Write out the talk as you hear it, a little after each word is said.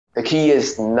The key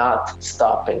is not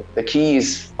stopping. The key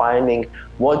is finding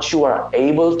what you are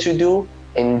able to do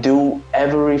and do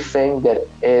everything that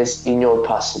is in your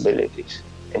possibilities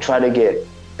and try to get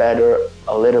better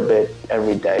a little bit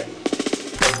every day.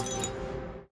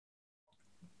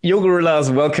 Yo,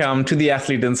 gorillas, welcome to the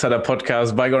Athlete Insider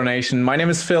podcast by Gore Nation. My name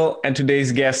is Phil, and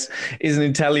today's guest is an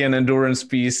Italian endurance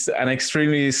beast, an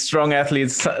extremely strong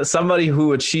athlete, somebody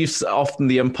who achieves often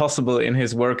the impossible in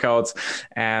his workouts,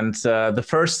 and the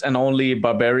first and only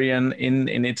Barbarian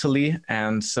in Italy.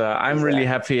 And I'm really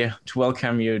happy to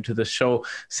welcome you to the show,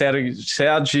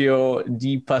 Sergio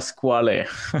Di Pasquale.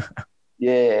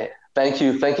 Yeah, thank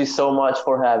you. Thank you so much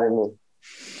for having me.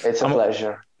 It's a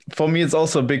pleasure. For me, it's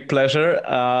also a big pleasure.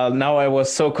 Now I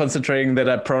was so concentrating that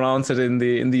I pronounce it in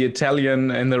the Italian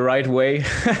in the right way.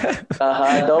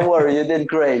 Don't worry, you did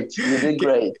great. You did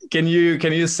great. Can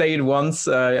you say it once?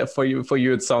 For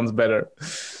you, it sounds better.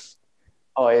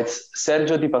 Oh, it's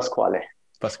Sergio Di Pasquale.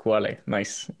 Pasquale,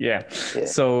 nice. Yeah.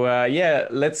 So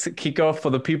let's kick off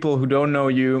for the people who don't know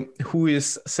you. Who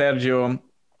is Sergio,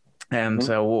 and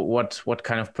what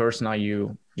kind of person are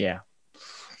you? Yeah.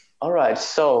 All right.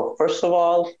 So first of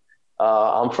all,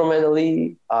 I'm from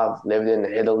Italy. I've lived in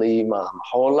Italy my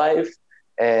whole life,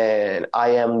 and I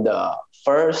am the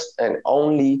first and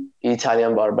only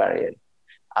Italian barbarian.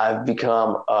 I've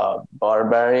become a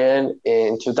barbarian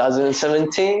in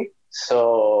 2017.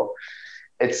 So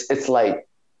it's like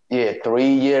 3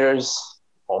 years,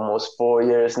 almost 4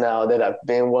 years now that I've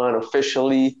been one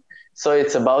officially. So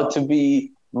it's about to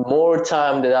be more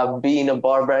time that I've been a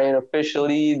barbarian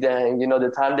officially than,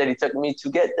 the time that it took me to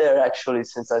get there actually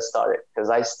since I started. Because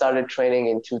I started training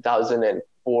in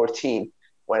 2014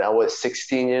 when I was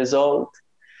 16 years old.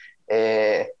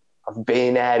 And I've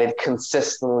been at it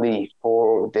consistently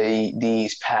for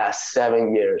these past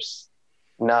 7 years,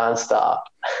 nonstop.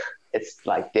 It's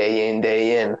like day in,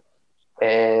 day in.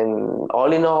 And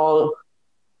all in all,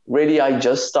 really, I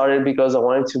just started because I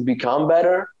wanted to become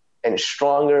better and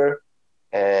stronger.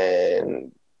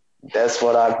 And that's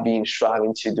what I've been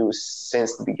striving to do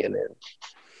since the beginning.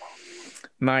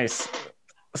 Nice.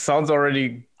 Sounds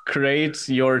already great.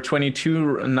 You're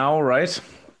 22 now, right?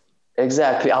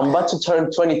 Exactly. I'm about to turn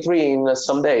 23 in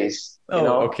some days.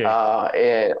 Okay.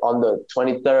 On the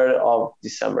 23rd of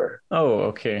December. Oh,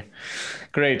 okay.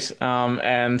 Great.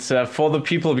 And for the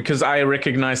people, because I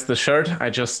recognize the shirt, I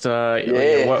just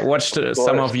watched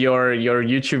some of your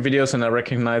YouTube videos, and I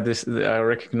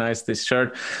recognize this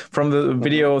shirt from the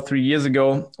video 3 years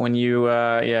ago when you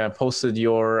posted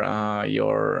your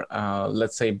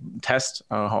let's say test.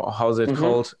 How's it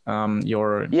called?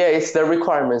 It's the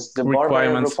requirements, the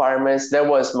Barbarian requirements. That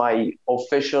was my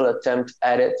official attempt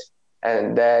at it.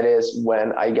 And that is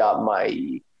when I got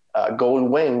my gold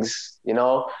wings,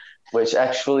 which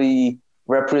actually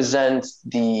represent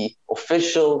the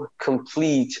official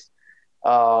complete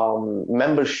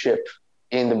membership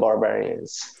in the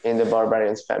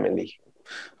Barbarians family.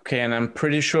 Okay, and I'm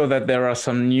pretty sure that there are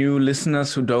some new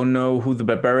listeners who don't know who the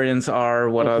Barbarians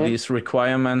are. What are these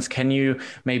requirements? Can you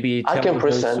maybe tell I can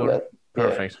present that.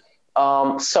 Perfect.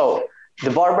 Yeah. So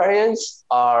the Barbarians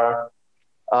are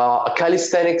a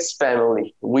calisthenics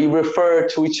family. We refer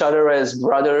to each other as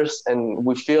brothers, and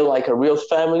we feel like a real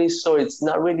family. So it's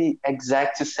not really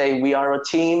exact to say we are a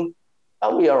team,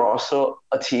 but we are also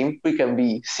a team. We can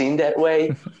be seen that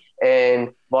way.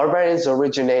 And Barbarians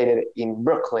originated in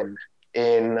Brooklyn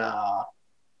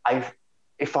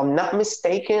if I'm not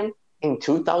mistaken, in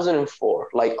 2004.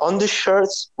 Like on the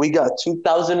shirts, we got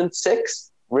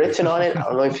 2006 written on it. I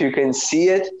don't know if you can see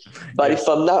it, but if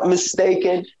I'm not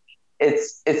mistaken,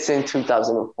 it's in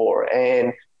 2004,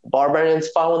 and Barbarian's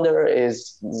founder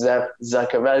is Zef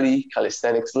Zaccarelli,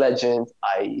 calisthenics legend.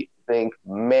 I think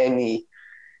many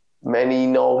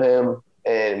know him,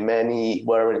 and many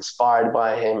were inspired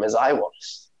by him as I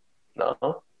was.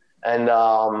 And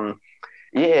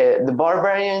the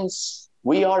Barbarians,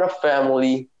 we are a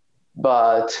family,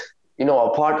 but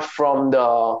apart from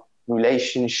the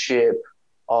relationship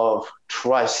of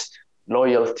trust,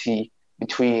 loyalty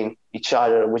between each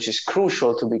other, which is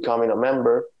crucial to becoming a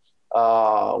member,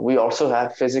 we also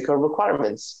have physical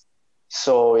requirements.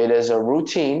 So it is a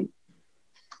routine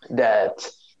that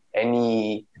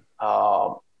any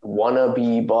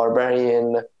wannabe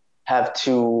barbarian have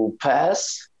to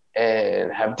pass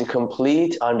and have to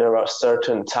complete under a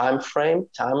certain time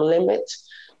limit,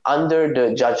 under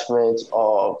the judgment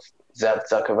of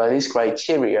Zaccarelli's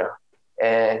criteria.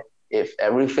 And if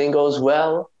everything goes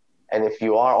well, and if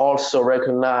you are also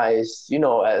recognized,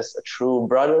 as a true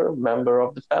brother, member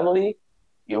of the family,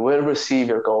 you will receive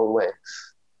your gold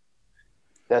wings.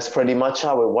 That's pretty much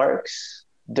how it works.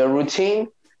 The routine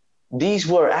these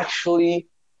were actually,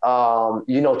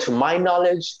 to my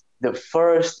knowledge, the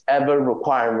first ever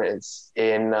requirements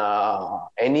in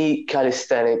any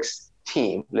calisthenics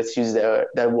team. Let's use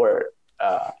that word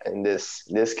in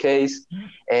this case,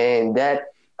 and that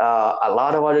a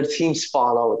lot of other teams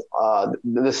followed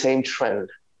the same trend,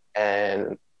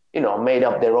 and made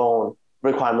up their own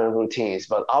requirement routines.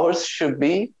 But ours should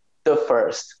be the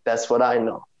first. That's what I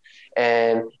know,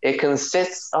 and it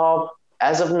consists of,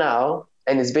 as of now,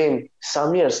 and it's been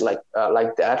some years like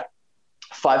that,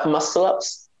 5 muscle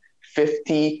ups,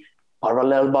 50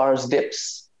 parallel bars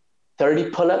dips, 30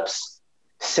 pull-ups,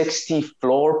 60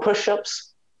 floor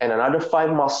push-ups, and another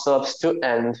 5 muscle-ups to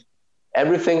end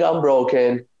everything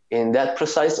unbroken in that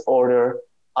precise order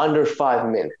under 5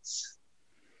 minutes.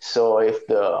 So if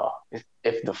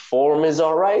the form is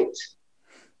all right,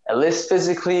 at least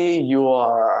physically, you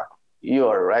are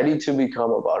ready to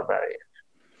become a barbarian.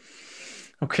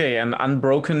 Okay, and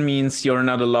unbroken means you're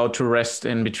not allowed to rest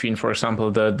in between, for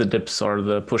example, the dips or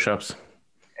the push-ups.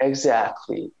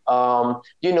 Exactly.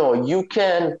 You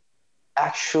can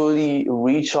actually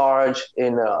recharge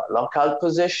in a lockout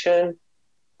position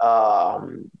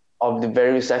of the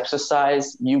various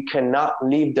exercise. You cannot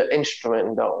leave the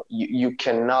instrument though. You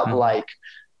cannot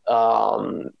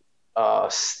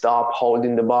stop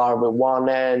holding the bar with one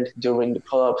end during the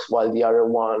pull-ups while the other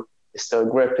one is still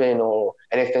gripping or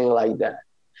anything like that.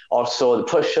 Also, the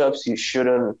push-ups, you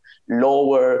shouldn't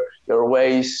lower your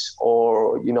waist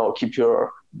or keep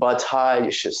your butt high.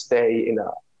 You should stay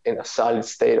in a solid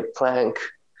state of plank.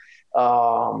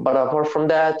 But apart from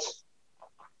that,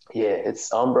 yeah,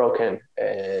 it's unbroken,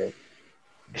 and it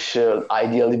should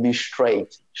ideally be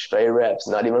straight reps,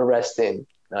 not even resting,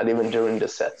 not even during the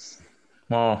sets.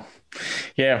 Wow.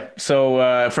 Yeah.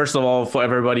 So first of all, for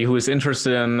everybody who is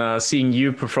interested in seeing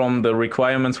you perform the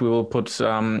requirements, we will put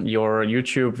your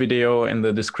YouTube video in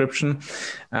the description.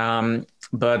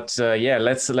 But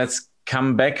let's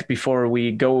come back before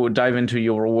we dive into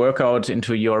your workout,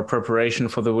 into your preparation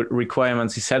for the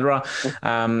requirements, etc.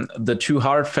 The two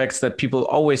hard facts that people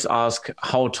always ask: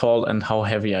 how tall and how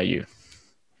heavy are you?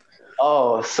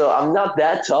 Oh, so I'm not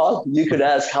that tall. You could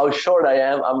ask how short I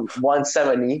am. I'm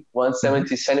 170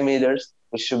 centimeters,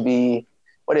 which should be,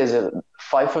 what is it,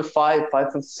 5'5",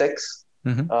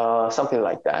 5'6", something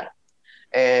like that.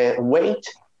 And weight,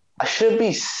 I should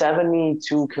be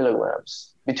 72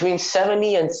 kilograms, between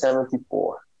 70 and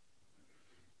 74,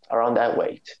 around that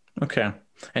weight. Okay.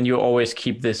 And you always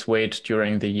keep this weight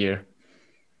during the year?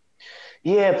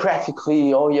 Yeah,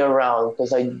 practically all year round,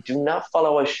 because I do not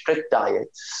follow a strict diet.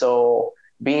 So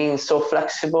being so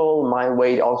flexible, my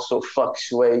weight also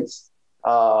fluctuates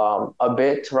a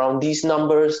bit around these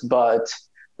numbers. But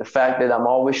the fact that I'm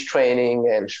always training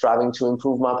and striving to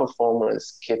improve my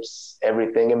performance keeps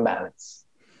everything in balance.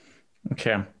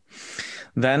 Okay.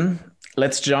 Then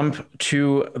let's jump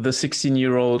to the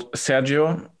 16-year-old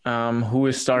Sergio, who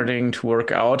is starting to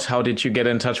work out. How did you get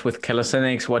in touch with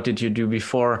calisthenics? What did you do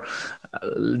before?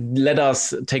 Let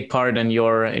us take part in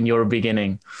your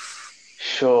beginning.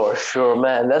 Sure,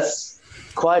 man. That's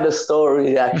quite a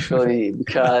story, actually,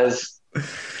 because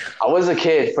I was a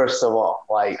kid, first of all.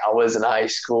 Like, I was in high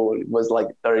school. It was like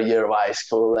third year of high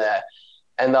school there.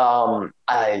 And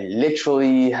I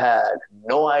literally had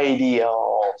no idea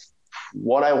of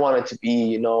what I wanted to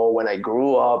be, when I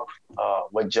grew up,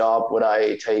 what job would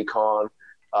I take on,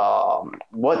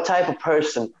 what type of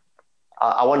person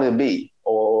I wanted to be.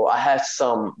 Or I had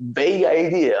some vague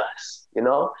ideas,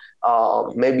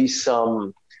 maybe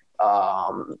some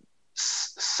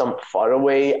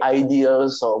faraway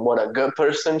ideas on what a good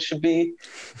person should be.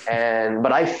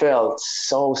 But I felt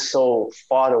so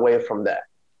far away from that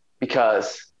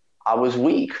because I was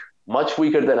weak, much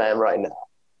weaker than I am right now.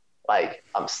 Like,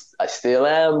 I still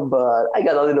am, but I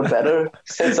got a little better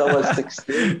since I was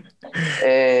 16.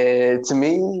 And to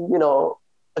me,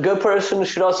 a good person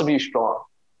should also be strong.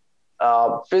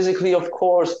 Physically, of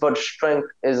course, but strength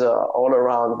is a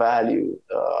all-around value,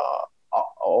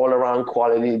 all-around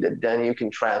quality that then you can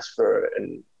transfer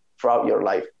and throughout your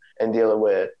life and deal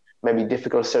with maybe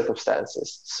difficult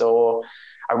circumstances. So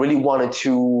I really wanted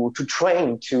to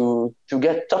train to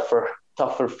get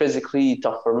tougher physically,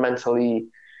 tougher mentally,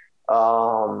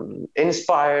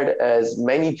 inspired as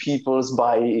many people's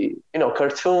by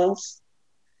cartoons.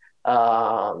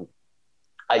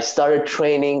 I started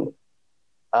training.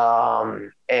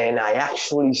 And I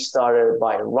actually started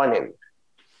by running,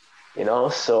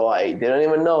 so I didn't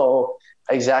even know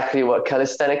exactly what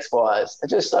calisthenics was. I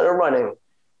just started running,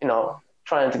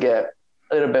 trying to get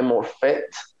a little bit more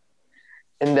fit.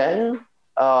 And then,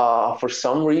 for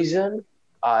some reason,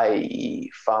 I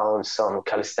found some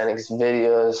calisthenics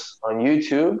videos on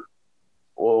YouTube,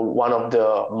 one of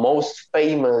the most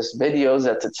famous videos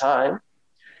at the time,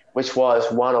 which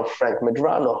was one of Frank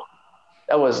Medrano.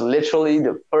 That was literally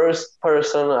the first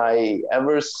person I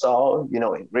ever saw,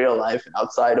 in real life and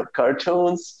outside of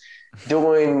cartoons,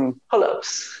 doing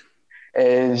pull-ups.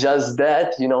 And just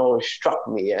that, struck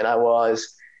me. And I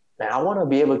was, man, I want to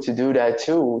be able to do that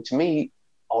too. To me,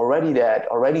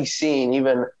 already seeing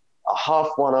even a half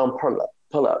one-arm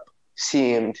pull-up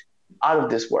seemed out of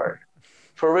this world.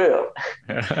 For real.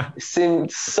 It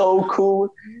seemed so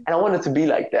cool. And I wanted to be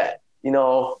like that,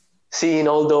 seeing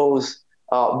all those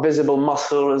visible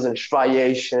muscles and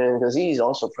striation, because he's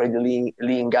also pretty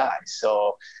lean guy.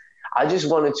 So I just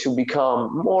wanted to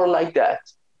become more like that.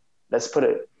 Let's put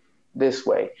it this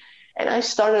way. And I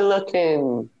started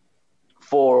looking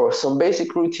for some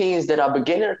basic routines that a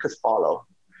beginner could follow.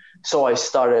 So I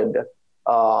started,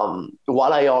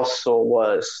 while I also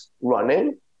was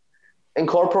running,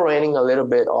 incorporating a little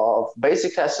bit of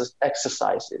basic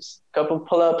exercises, a couple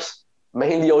pull-ups,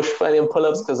 mainly Australian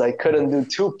pull-ups because I couldn't do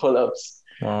 2 pull-ups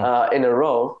in a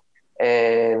row,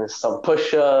 and some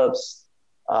push-ups.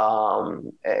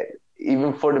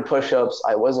 Even for the push-ups,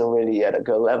 I wasn't really at a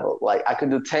good level. Like I could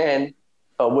do 10,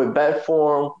 but with bad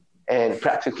form and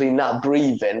practically not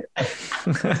breathing.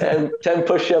 10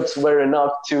 push-ups were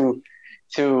enough to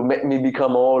make me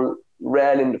become all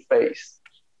red in the face.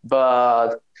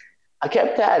 But I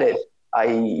kept at it.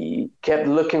 I kept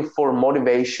looking for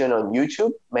motivation on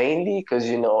YouTube, mainly because,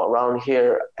 around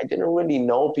here, I didn't really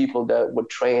know people that would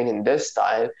train in this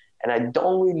style. And I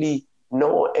don't really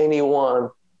know anyone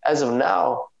as of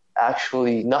now,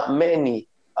 actually, not many,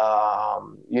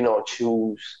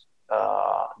 choose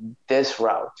this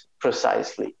route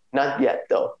precisely. Not yet,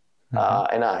 though.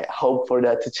 And I hope for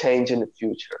that to change in the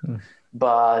future.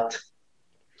 But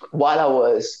while I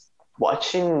was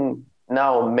watching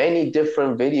now many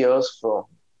different videos from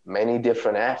many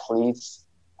different athletes,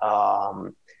 I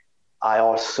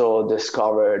also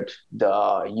discovered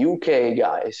the UK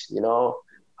guys,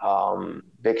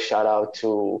 big shout out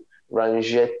to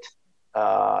Ranjit,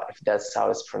 if that's how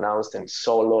it's pronounced, and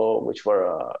Solo, which were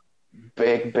a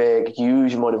big,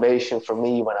 huge motivation for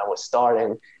me when I was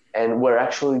starting, and were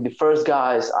actually the first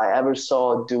guys I ever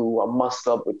saw do a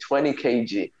muscle up with 20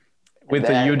 kg. With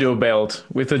the judo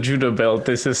belt,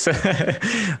 this is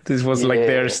this was like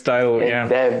their style.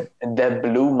 That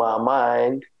blew my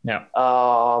mind.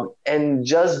 And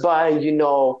just by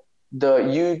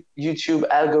the YouTube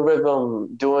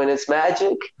algorithm doing its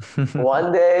magic,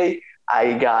 one day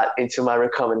I got into my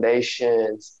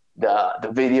recommendations the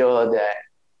video that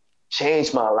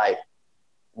changed my life.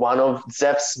 One of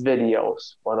Zeph's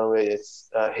videos, one of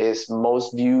his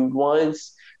most viewed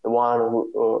ones, the one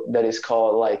that is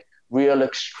called like Real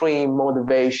Extreme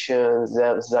Motivation,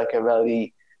 Zev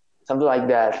Zakavelli, something like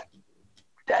that.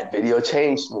 That video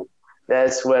changed me.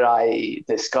 That's where I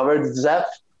discovered Zeph,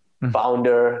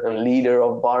 founder and leader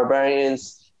of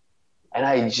Bar-Barians. And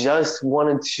I just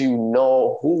wanted to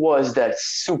know who was that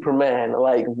Superman,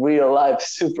 like real life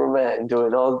Superman,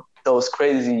 doing all those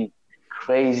crazy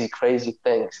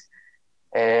things.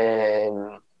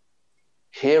 And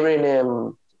hearing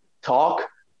him talk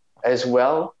as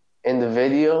well in the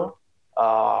video,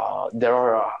 there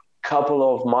are a couple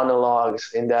of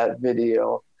monologues in that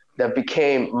video that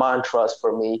became mantras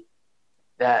for me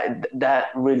that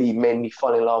really made me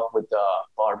fall in love with the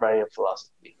Barbarian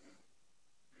philosophy.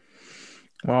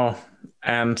 Wow.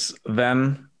 And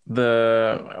then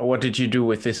what did you do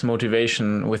with this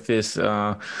motivation, with these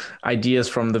ideas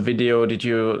from the video? Did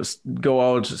you go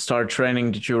out, start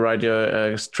training? Did you write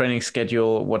a training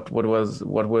schedule? What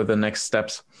were the next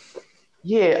steps?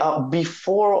 Yeah,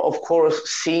 before, of course,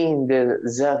 seeing the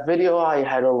Zeph video, I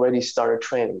had already started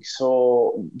training.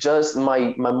 So just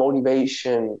my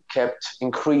motivation kept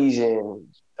increasing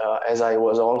as I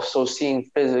was also seeing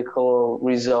physical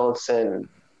results and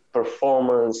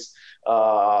performance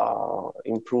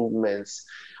improvements.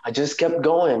 I just kept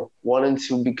going, wanting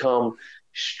to become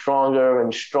stronger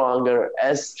and stronger,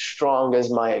 as strong as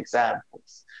my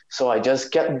examples. So I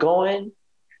just kept going.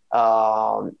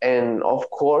 And of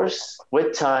course,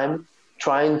 with time,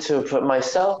 trying to put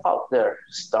myself out there,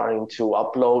 starting to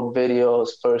upload videos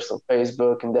first on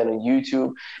Facebook and then on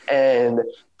YouTube, and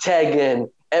tagging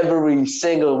every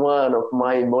single one of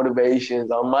my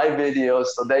motivations on my videos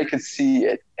so they could see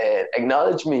it and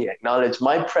acknowledge me, acknowledge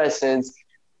my presence,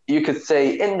 you could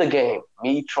say, in the game,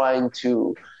 me trying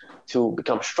to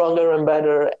become stronger and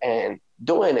better and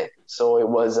doing it. So it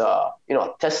was a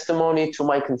testimony to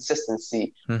my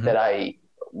consistency that I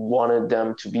wanted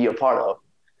them to be a part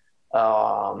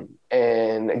of.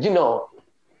 And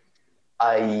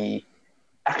I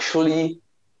actually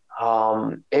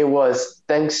It was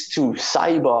thanks to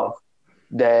Saibov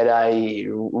that I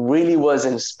really was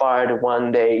inspired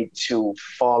one day to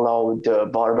follow the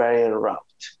Barbarian route,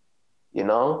 you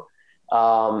know,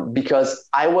 because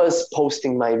I was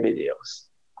posting my videos.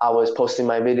 I was posting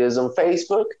my videos on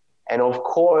Facebook. And of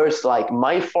course, like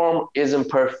my form isn't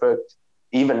perfect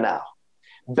even now.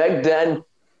 Back then,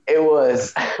 it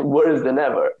was worse than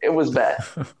ever. It was bad.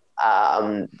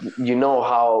 You know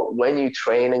how when you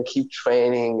train and keep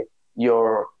training,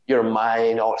 your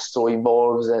mind also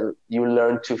evolves, and you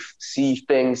learn to see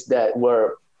things that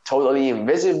were totally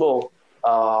invisible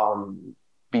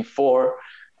before,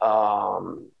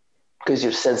 because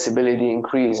your sensibility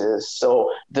increases.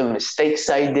 So the mistakes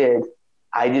I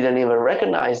didn't even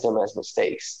recognize them as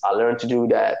mistakes. I learned to do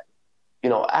that,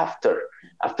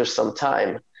 after some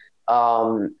time.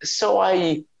 So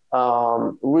I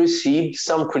received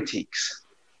some critiques,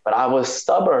 but I was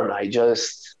stubborn.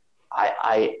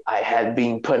 I had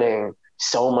been putting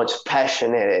so much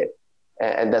passion in it,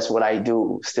 and that's what I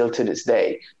do still to this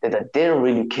day, that I didn't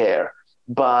really care.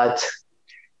 But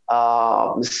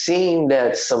seeing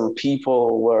that some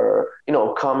people were,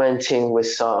 commenting with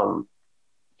some,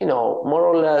 more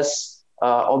or less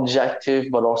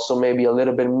objective, but also maybe a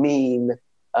little bit mean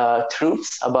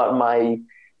truths about my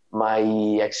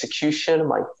execution,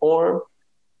 my form,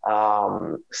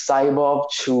 Saibov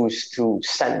chose to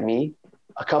send me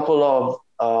a couple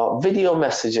of video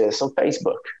messages on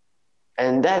Facebook,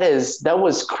 and that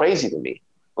was crazy to me.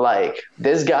 Like,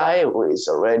 this guy who is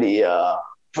already a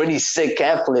pretty sick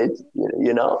athlete,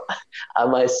 I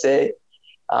might say,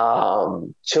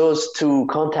 chose to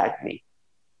contact me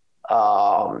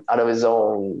out of his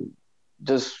own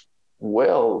just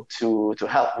will to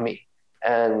help me,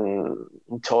 and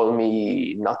told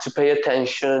me not to pay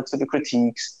attention to the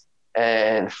critiques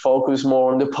and focus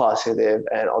more on the positive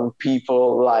and on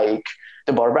people like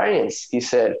the Barbarians. He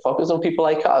said, focus on people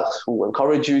like us who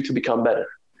encourage you to become better.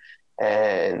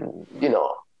 And,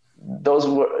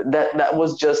 that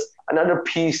was just another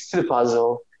piece to the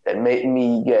puzzle that made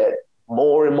me get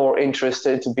more and more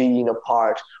interested to being a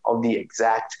part of the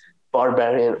exact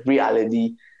Barbarian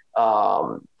reality,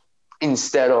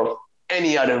 instead of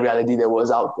any other reality that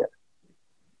was out there.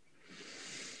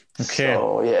 Okay.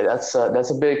 So yeah, that's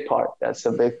a big part. That's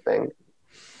a big thing.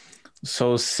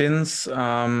 So since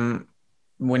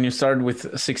when you started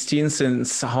with 16,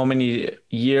 since how many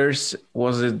years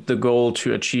was it the goal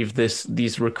to achieve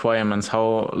these requirements?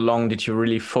 How long did you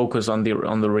really focus on the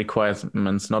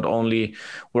requirements, not only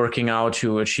working out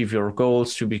to achieve your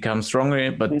goals to become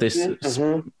stronger, but this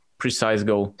precise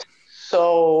goal?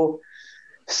 So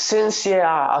since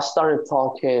I started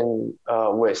talking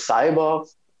with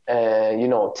Saibov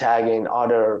and tagging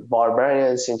other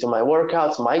Barbarians into my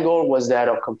workouts, my goal was that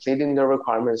of completing the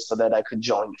requirements so that I could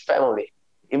join the family.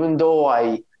 Even though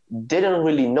I didn't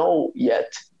really know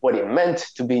yet what it meant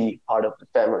to be part of the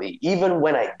family. Even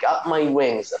when I got my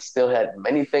wings, I still had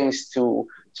many things to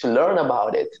learn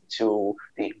about it, to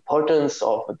the importance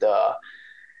of the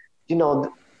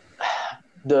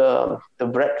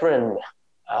brethren,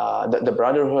 the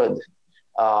brotherhood.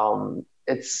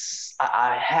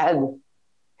 I had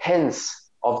hints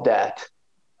of that,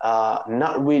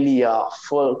 not really a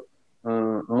full,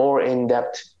 more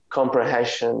in-depth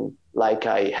comprehension like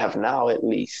I have now, at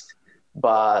least.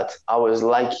 But I was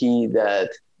lucky that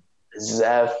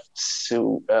Zev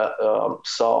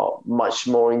saw much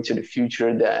more into the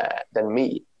future than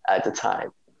me at the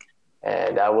time.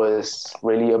 And that was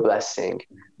really a blessing.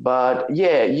 But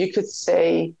yeah, you could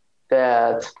say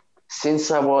that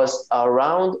since I was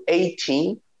around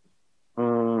 18,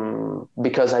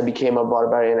 because I became a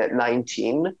Barbarian at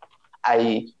 19,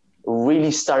 I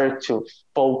really started to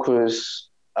focus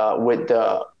with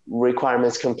the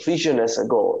requirements completion as a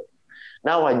goal.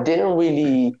 Now, I didn't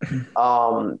really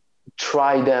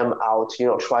try them out,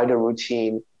 try the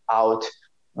routine out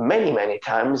many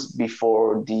times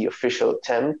before the official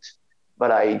attempt,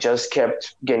 but I just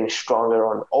kept getting stronger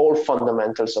on all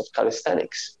fundamentals of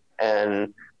calisthenics.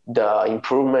 And the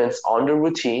improvements on the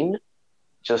routine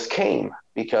just came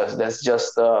because that's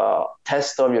just a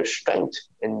test of your strength,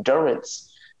 endurance.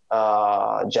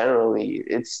 Generally,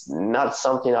 it's not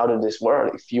something out of this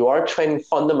world. If you are training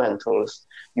fundamentals,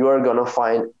 you are going to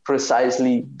find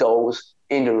precisely those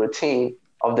in the routine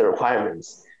of the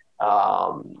requirements.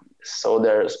 So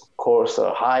there's, of course,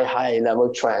 a high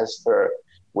level transfer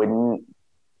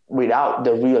without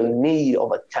the real need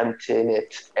of attempting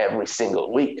it every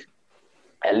single week.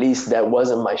 At least that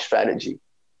wasn't my strategy.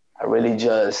 I really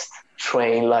just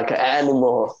trained like an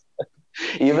animal,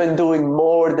 even doing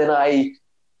more than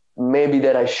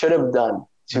that I should have done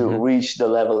to reach the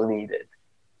level needed.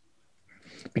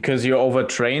 Because you're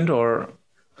overtrained, or?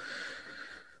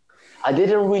 I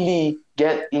didn't really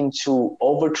get into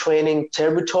overtraining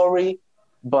territory,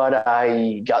 but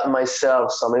I got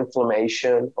myself some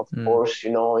inflammation, of course,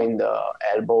 in the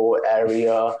elbow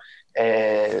area.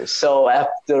 And so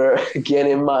after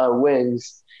getting my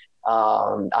wings,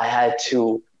 I had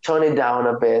to tone it down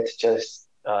a bit, just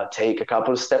take a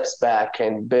couple of steps back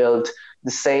and build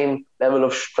the same level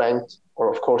of strength,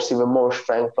 or of course, even more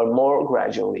strength, but more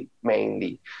gradually,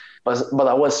 mainly. But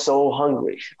I was so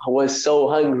hungry.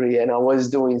 And I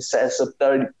was doing sets of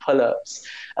 30 pull-ups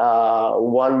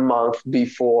 1 month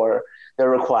before the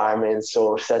requirements,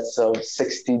 or sets of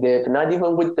 60 dip, not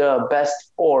even with the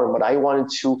best form, but I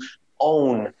wanted to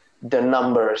own the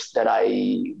numbers that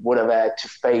I would have had to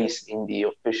face in the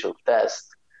official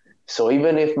test. So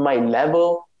even if my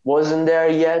level wasn't there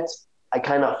yet, I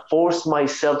kind of forced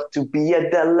myself to be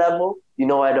at that level,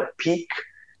 at a peak,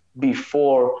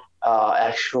 before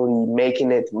actually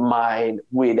making it mine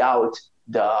without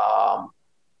the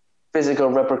physical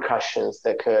repercussions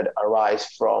that could arise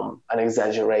from an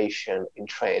exaggeration in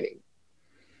training.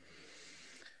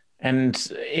 And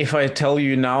if I tell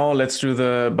you now, let's do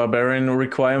the Barbarian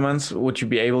requirements, would you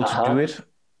be able to do it?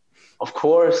 Of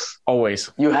course.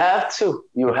 Always. You have to.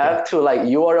 You have to. Like,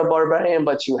 you are a Barbarian,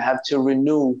 but you have to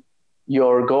renew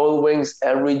your gold wings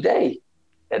every day.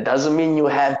 That doesn't mean you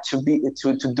have to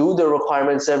do the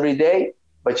requirements every day,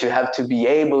 but you have to be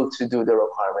able to do the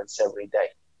requirements every day.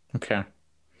 Okay.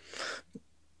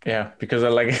 Yeah, because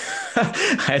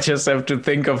I just have to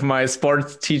think of my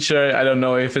sports teacher. I don't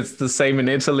know if it's the same in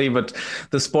Italy, but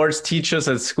the sports teachers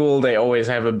at school, they always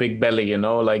have a big belly,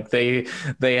 like they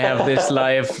have this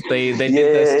life. They did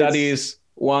their studies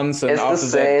once, and after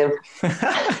that,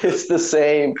 it's the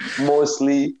same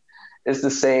mostly. It's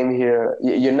the same here.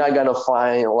 You're not gonna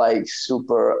find like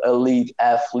super elite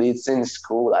athletes in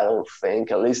school, I don't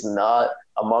think, at least not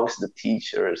amongst the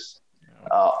teachers.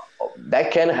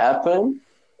 That can happen.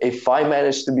 If I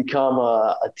manage to become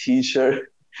a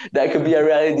teacher, that could be a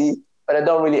reality, but I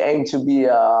don't really aim to be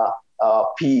a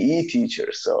PE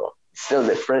teacher, so it's still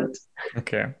different.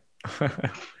 Okay.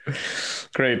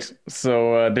 Great.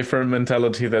 So different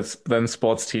mentality than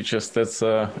sports teachers. That's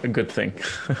a good thing.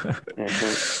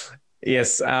 Mm-hmm.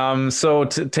 Yes. So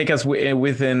take us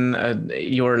within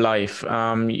your life.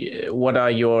 What are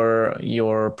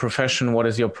your profession? What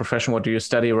is your profession? What do you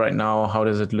study right now? How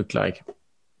does it look like?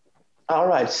 All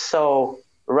right. So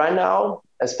right now,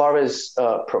 as far as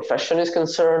profession is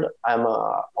concerned, I'm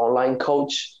an online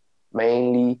coach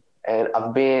mainly, and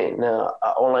I've been an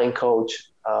online coach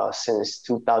since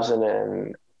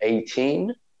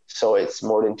 2018. So it's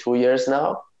more than 2 years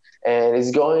now, and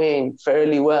it's going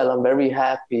fairly well. I'm very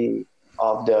happy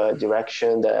of the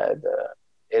direction that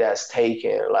it has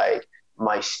taken. Like,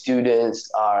 my students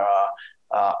are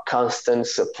a constant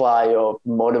supply of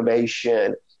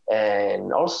motivation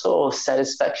and also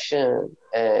satisfaction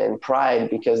and pride,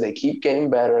 because they keep getting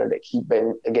better, they keep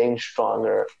getting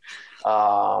stronger.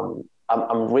 I'm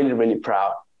really, really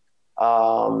proud.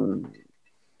 And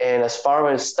as far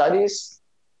as studies,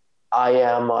 I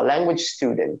am a language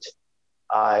student.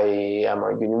 I am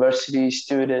a university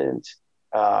student.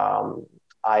 I'm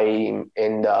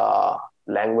in the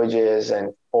languages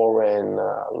and foreign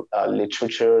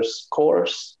literatures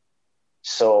course.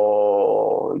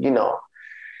 So,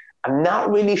 I'm not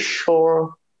really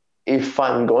sure if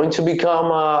I'm going to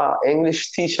become an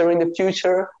English teacher in the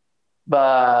future,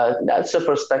 but that's a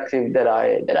perspective that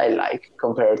I like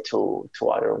compared to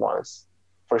other ones,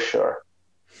 for sure.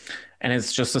 And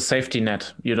it's just a safety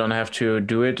net. You don't have to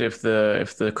do it if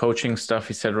the coaching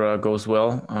stuff, etc., goes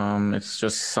well. It's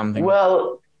just something.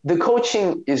 Well, the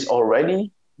coaching is already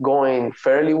going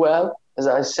fairly well, as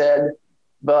I said.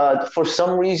 But for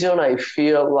some reason, I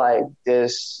feel like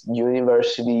this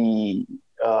university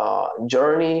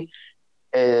journey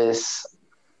is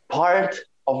part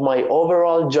of my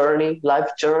overall journey, life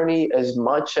journey, as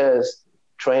much as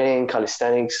training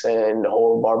calisthenics and the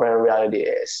whole Barbarian reality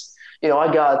is.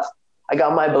 I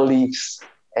got my beliefs,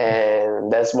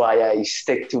 and that's why I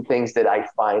stick to things that I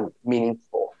find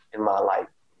meaningful in my life.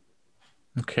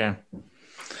 Okay,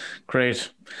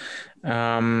 great.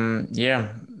 Yeah.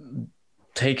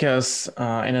 Take us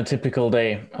in a typical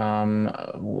day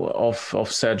of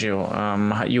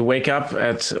Sergio. You wake up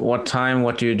at what time?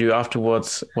 What do you do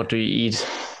afterwards? What do you eat?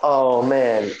 Oh,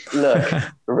 man. Look,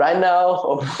 right now,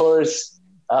 of course,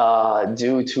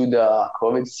 due to the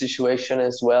COVID situation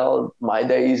as well, my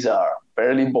days are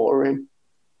fairly boring.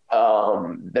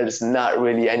 There's not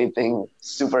really anything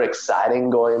super exciting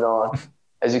going on,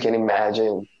 as you can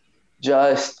imagine.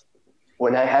 Just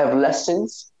when I have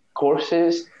lessons,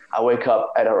 courses, I wake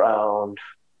up at around,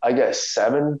 I guess,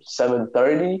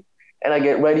 7:30, and I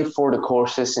get ready for the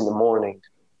courses in the morning.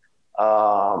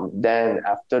 Then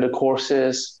after the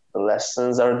courses, the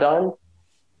lessons are done.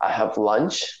 I have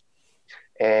lunch,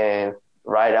 and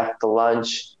right after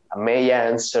lunch, I may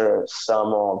answer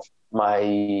some of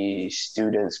my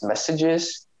students'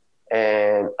 messages.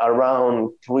 And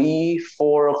around 3,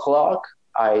 4 o'clock,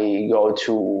 I go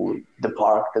to the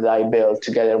park that I built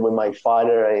together with my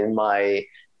father in my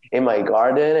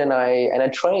garden, and I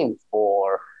train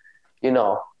for, you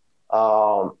know,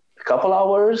 a couple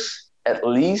hours at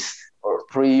least, or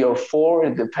 3 or 4.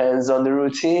 It depends on the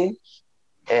routine.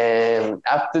 And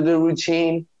after the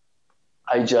routine,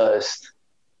 I just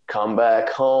come back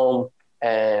home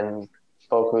and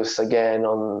focus again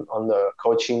on the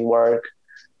coaching work,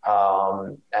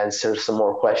 answer some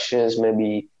more questions,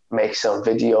 maybe make some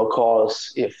video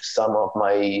calls if some of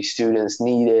my students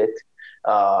need it,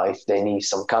 if they need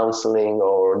some counseling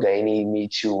or they need me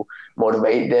to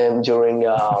motivate them during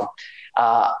a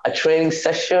training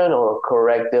session or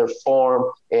correct their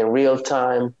form in real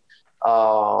time.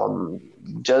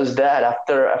 Just that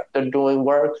after doing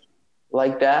work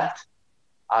like that,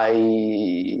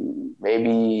 I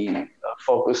maybe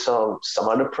focus on some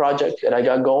other project that I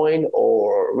got going,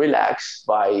 or relax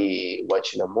by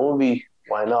watching a movie.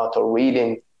 Why not? Or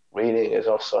reading. Reading is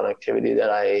also an activity that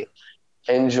I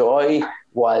enjoy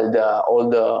while all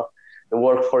the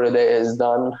work for the day is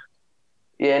done.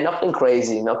 Yeah, nothing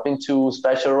crazy, nothing too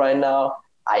special right now.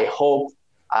 I hope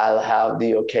I'll have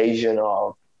the occasion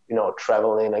of,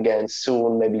 traveling again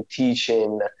soon, maybe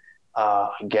teaching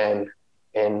again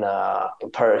in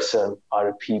person,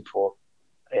 other people,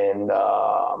 and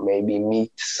maybe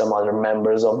meet some other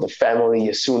members of the family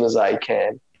as soon as I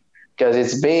can, because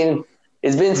it's been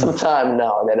some time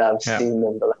now that I've seen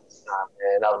them the last time,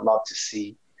 and I'd love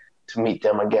to meet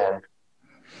them again.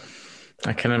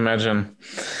 I can imagine.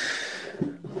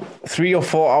 3 or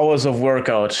 4 hours of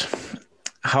workout.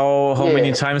 How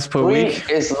many times per week?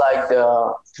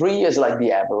 3 is like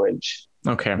the average.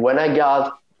 Okay. When I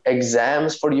got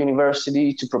exams for the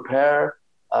university to prepare,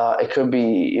 it could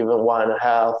be even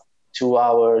 1.5, 2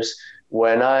 hours.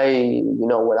 When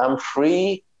I'm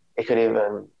free, it could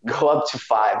even go up to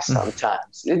 5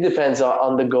 sometimes. It depends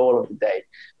on the goal of the day.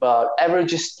 But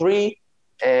average is 3,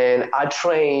 and I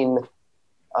train.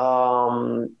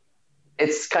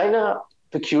 It's kind of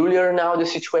peculiar now, the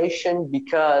situation,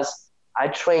 because I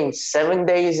train 7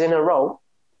 days in a row,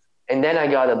 and then I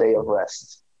got a day of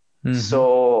rest. Mm-hmm.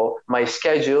 So my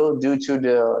schedule, due to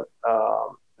the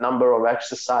number of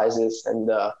exercises and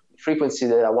the frequency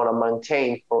that I want to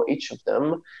maintain for each of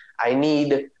them, I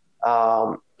need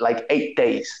like 8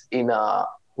 days in a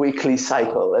weekly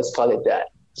cycle, let's call it that.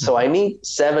 So I need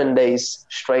 7 days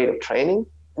straight of training,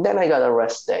 and then I got a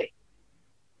rest day.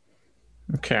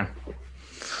 Okay.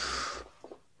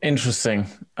 Interesting.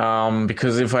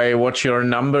 Because if I watch your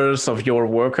numbers of your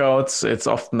workouts, it's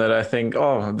often that I think,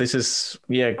 oh, this is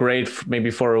great, maybe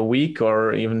for a week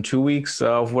or even 2 weeks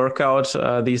of workout,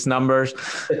 these numbers,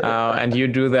 and you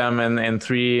do them in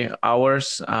 3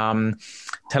 hours.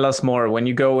 Tell us more. When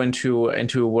you go into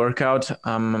a workout,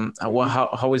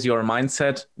 how is your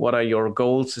mindset? What are your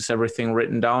goals? Is everything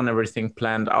written down, everything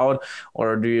planned out,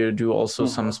 or do you do also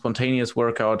some spontaneous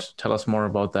workout? Tell us more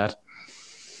about that.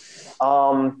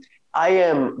 I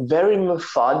am very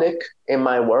methodic in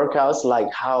my workouts, like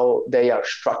how they are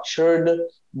structured,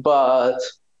 but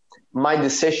my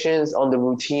decisions on the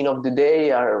routine of the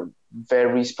day are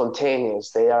very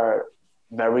spontaneous. They are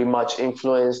very much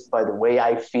influenced by the way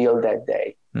I feel that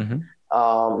day. Mm-hmm.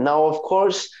 Now, of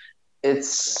course,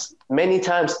 many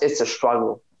times it's a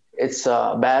struggle. It's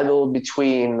a battle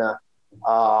between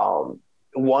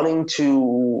wanting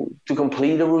to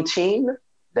complete a routine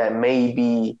that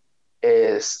maybe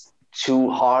is too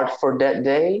hard for that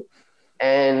day,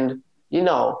 and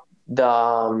the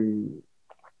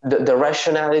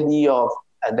rationality of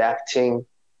adapting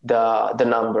the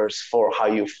numbers for how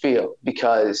you feel,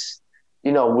 because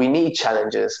we need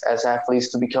challenges as athletes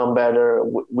to become better.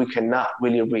 We cannot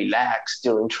really relax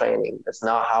during training. That's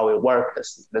not how it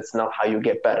works. That's not how you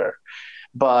get better.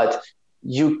 But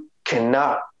you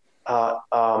cannot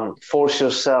force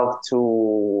yourself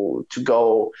to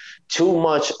go too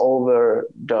much over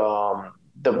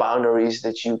the boundaries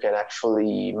that you can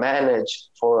actually manage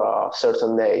for a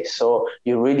certain day. So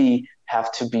you really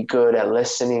have to be good at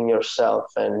listening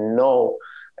yourself and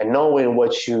knowing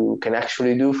what you can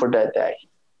actually do for that day.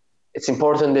 It's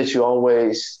important that you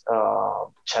always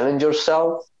challenge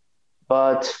yourself,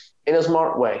 but in a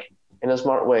smart way.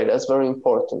 That's very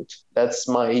important. That's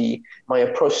my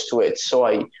approach to it. So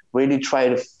I really try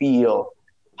to feel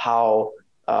how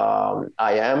I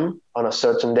am on a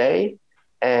certain day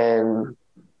and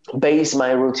base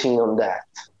my routine on that.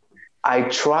 I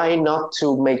try not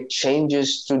to make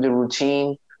changes to the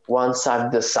routine once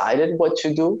I've decided what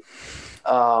to do.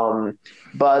 Um,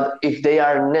 but if they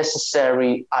are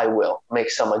necessary, I will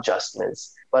make some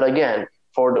adjustments. But again,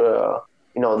 for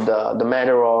the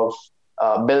matter of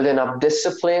building up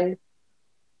discipline,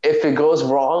 if it goes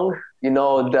wrong,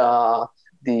 the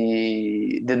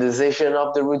decision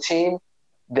of the routine,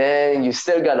 then you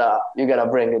gotta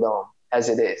bring it on as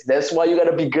it is. That's why you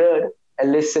gotta be good at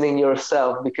listening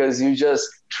yourself, because you just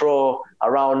throw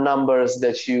around numbers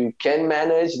that you can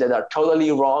manage that are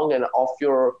totally wrong and off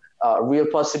your real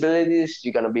possibilities.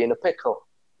 You're gonna be in a pickle.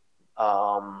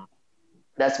 Um,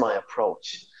 that's my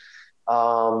approach.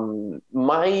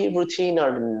 My routine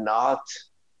are not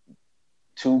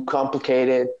too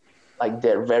complicated. Like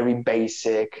they're very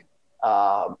basic.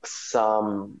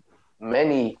 Some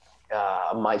many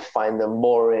might find them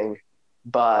boring,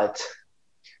 but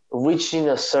reaching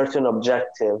a certain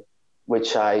objective,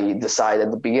 which I decide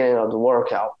at the beginning of the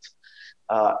workout,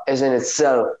 is in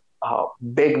itself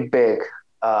big.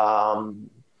 Um,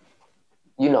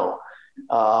 you know,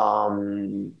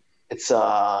 it's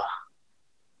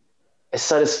it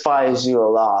satisfies you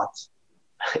a lot.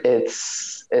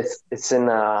 It's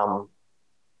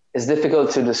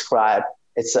difficult to describe.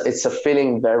 It's a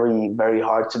feeling very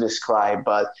hard to describe,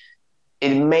 but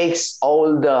it makes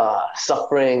all the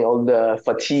suffering, all the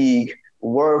fatigue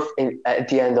worth at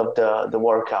the end of the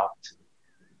workout.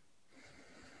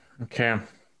 Okay.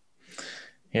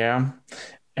 Yeah.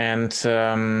 And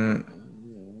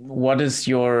what is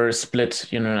your split?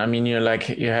 I mean,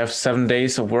 you have 7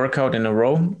 days of workout in a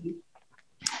row.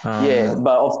 Yeah,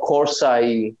 but of course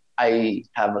I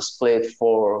have a split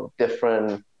for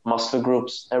different muscle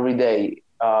groups every day.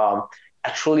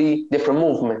 Actually, different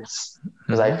movements,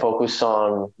 because I focus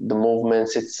on the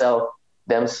movements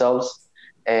themselves,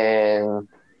 and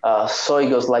so it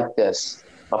goes like this.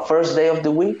 My first day of the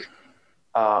week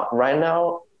right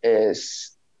now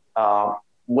is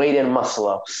weight and muscle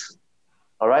ups.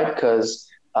 All right, because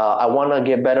I want to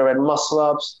get better at muscle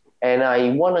ups, and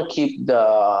I want to keep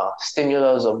the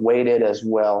stimulus of weighted as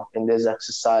well in this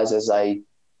exercise as I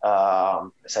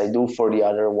do for the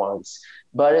other ones.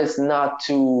 But it's not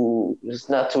too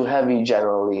heavy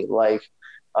generally. Like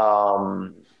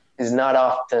it's not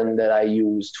often that I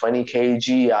use 20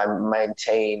 kg. I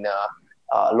maintain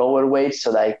lower weight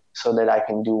so that I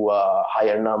can do a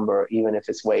higher number even if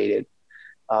it's weighted.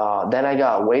 Then I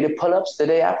got weighted pull-ups the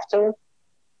day after,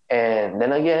 and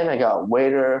then again I got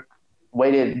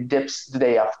weighted dips the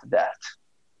day after that.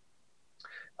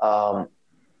 Um,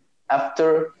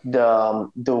 After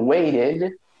the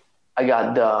weighted, I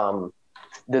got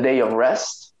the day of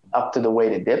rest after the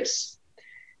weighted dips,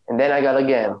 and then I got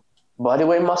again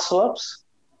bodyweight muscle ups,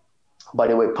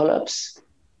 bodyweight pull ups,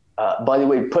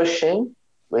 bodyweight pushing,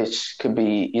 which could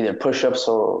be either push ups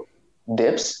or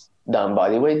dips done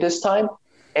bodyweight this time,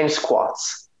 and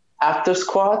squats. After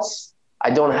squats,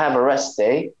 I don't have a rest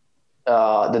day.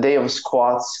 The day of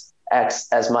squats acts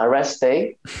as my rest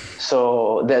day.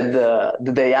 So that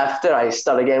the day after I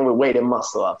start again with weight and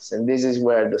muscle ups. And this is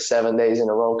where the 7 days in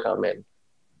a row come in.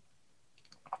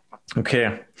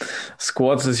 Okay.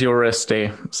 Squats is your rest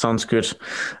day. Sounds good.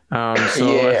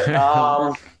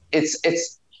 Yeah.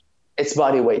 It's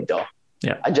body weight though.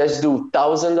 Yeah. I just do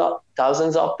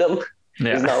thousands of them.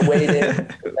 Yeah. It's not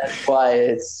weighted. That's why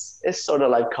it's sort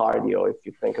of like cardio if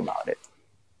you think about it.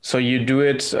 So you do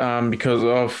it because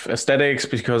of aesthetics,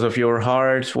 because of your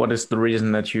heart. What is the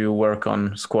reason that you work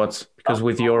on squats? Because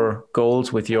with your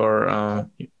goals, with your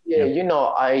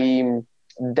I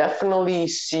definitely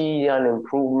see an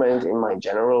improvement in my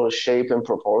general shape and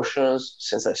proportions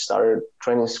since I started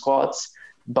training squats.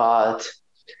 But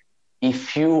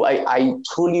I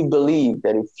truly believe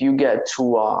that if you get to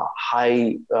a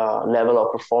high level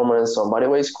of performance on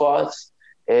bodyweight squats,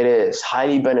 it is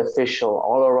highly beneficial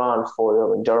all around for your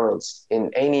endurance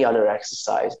in any other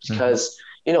exercise, because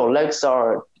legs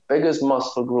are the biggest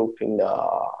muscle group in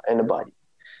the body,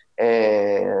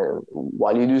 and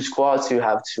while you do squats, you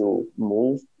have to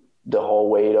move the whole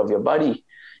weight of your body.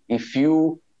 If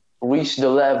you reach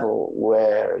the level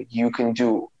where you can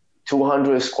do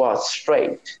 200 squats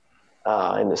straight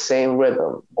in the same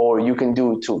rhythm, or you can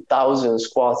do 2,000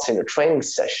 squats in a training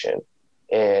session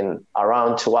in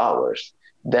around 2 hours,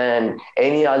 then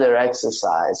any other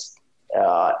exercise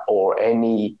or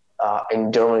any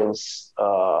endurance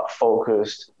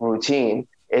focused routine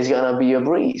is gonna be a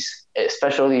breeze,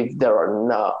 especially if there are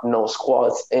no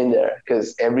squats in there,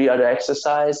 because every other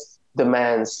exercise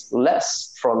demands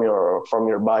less from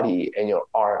your body and your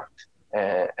arm.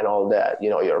 and all that,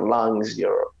 your lungs,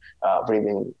 your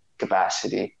breathing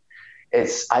capacity.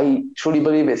 I truly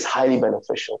believe it's highly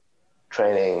beneficial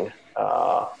training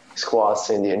squats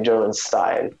in the endurance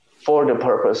style for the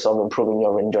purpose of improving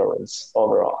your endurance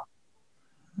overall.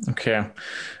 Okay.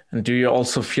 And do you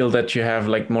also feel that you have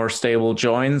like more stable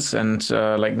joints and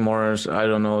like more, I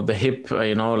don't know, the hip,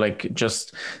 like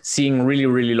just seeing really,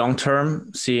 really long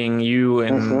term, seeing you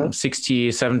in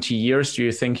 60, 70 years, do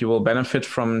you think you will benefit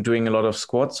from doing a lot of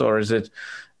squats, or is it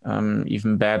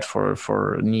even bad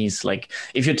for knees? Like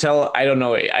if you tell, I don't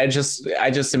know, I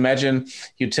just imagine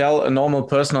you tell a normal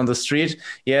person on the street,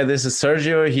 yeah, this is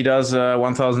Sergio, he does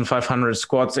 1,500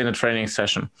 squats in a training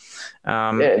session.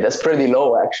 Yeah, that's pretty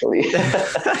low actually.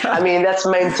 I mean, that's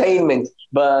maintenance,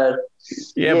 but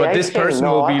but this person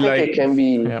will be like, it can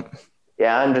be,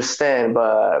 I understand,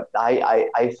 but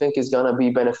I think it's gonna be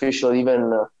beneficial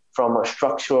even from a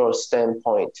structural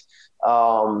standpoint.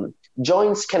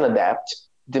 Joints can adapt.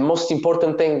 The most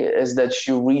important thing is that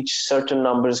you reach certain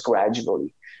numbers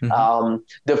gradually.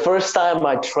 The first time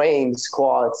I trained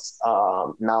squats,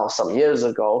 now some years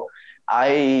ago,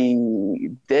 I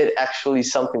did actually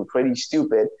something pretty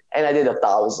stupid, and I did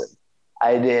 1,000.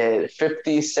 I did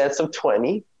 50 sets of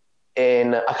 20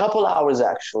 in a couple hours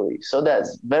actually. So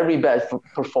that's very bad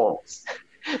performance.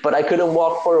 But I couldn't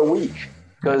walk for a week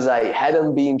because I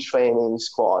hadn't been training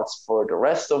squats for the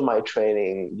rest of my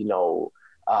training,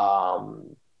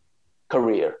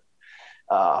 career.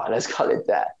 Let's call it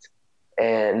that.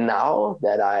 And now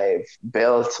that I've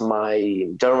built my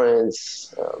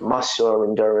endurance, muscular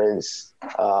endurance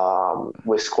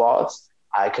with squats,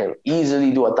 I can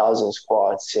easily do 1,000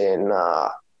 squats in,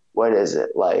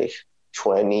 like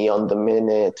 20 on the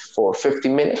minute for 50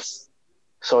 minutes.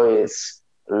 So it's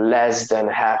less than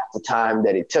half the time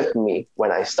that it took me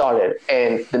when I started.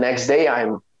 And the next day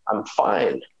I'm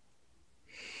fine.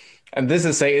 And this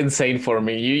is insane for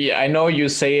me. I know you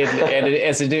say it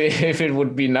as if it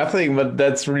would be nothing, but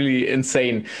that's really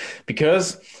insane.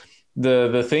 Because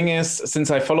the thing is,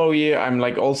 since I follow you, I'm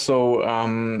like also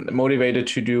motivated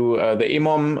to do the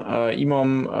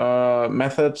EMOM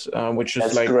method, which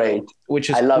is that's great. Which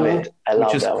is I love cool, it. I love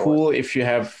which is that cool one. if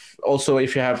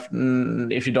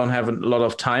you don't have a lot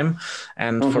of time.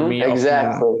 And for me,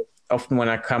 exactly. Often when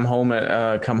I come home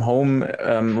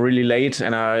really late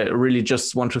and I really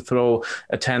just want to throw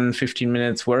a 10, 15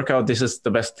 minutes workout, this is the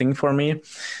best thing for me.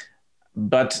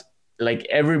 But like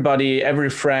everybody, every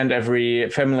friend, every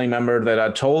family member that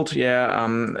I told,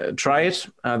 try it.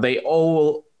 They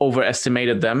all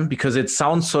overestimated them because it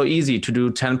sounds so easy to do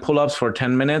 10 pull-ups for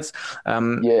 10 minutes,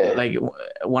 like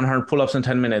 100 pull-ups in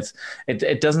 10 minutes.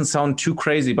 It doesn't sound too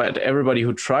crazy, but everybody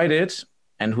who tried it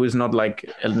and who is not like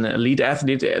an elite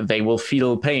athlete, they will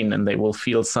feel pain and they will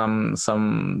feel some.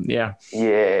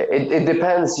 It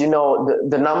depends.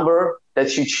 The number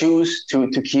that you choose to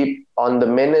keep on the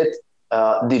minute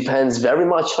depends very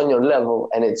much on your level,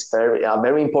 and it's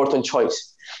very important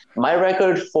choice. My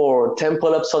record for 10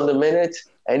 pull-ups on the minute,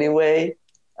 anyway,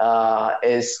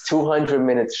 is 200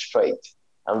 minutes straight.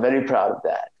 I'm very proud of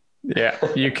that. Yeah,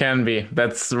 you can be.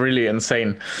 That's really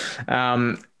insane.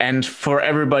 And for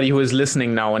everybody who is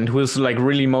listening now and who's like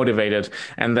really motivated,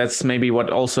 and that's maybe what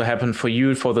also happened for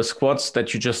you for the squats,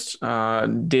 that you just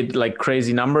did like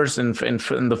crazy numbers in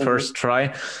the first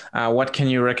try. What can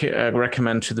you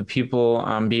recommend to the people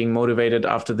being motivated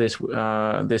after this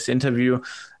interview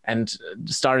and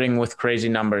starting with crazy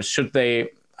numbers?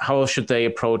 How should they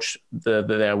approach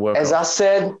their work? As I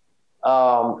said,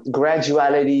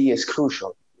 graduality is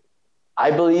crucial. I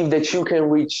believe that you can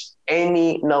reach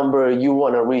any number you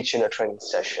want to reach in a training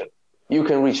session. You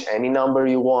can reach any number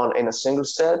you want in a single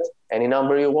set, any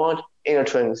number you want in a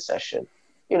training session.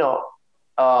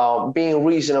 Being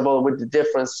reasonable with the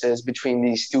differences between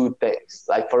these two things.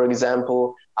 Like, for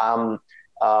example, one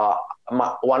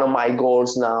of my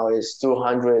goals now is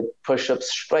 200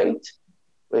 push-ups straight,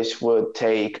 which would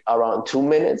take around 2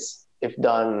 minutes if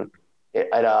done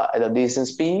at a decent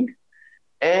speed.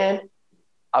 And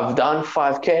I've done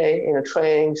 5K in a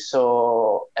training,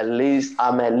 so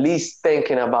I'm at least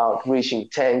thinking about reaching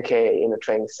 10K in a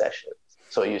training session.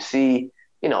 So you see,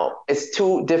 it's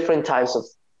two different types of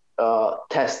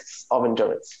tests of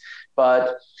endurance.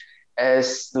 But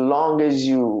as long as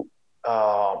you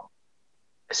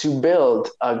build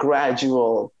a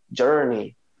gradual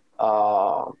journey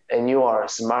and you are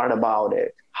smart about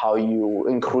it, how you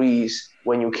increase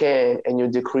when you can and you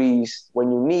decrease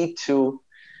when you need to,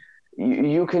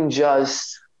 you can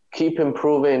just keep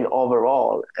improving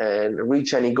overall and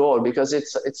reach any goal, because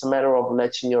it's a matter of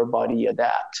letting your body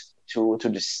adapt to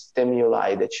the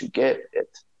stimuli that you get.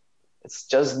 It's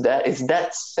just that, it's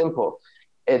that simple.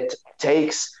 it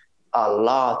takes a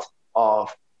lot of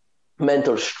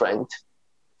mental strength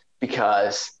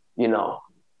because,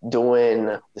 doing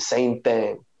the same thing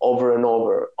over and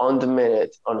over on the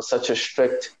minute on such a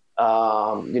strict,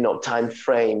 time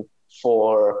frame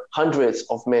for hundreds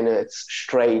of minutes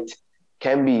straight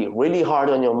can be really hard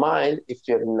on your mind if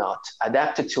you're not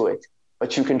adapted to it. But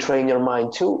you can train your mind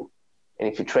too. And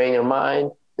if you train your mind,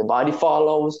 the body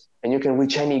follows, and you can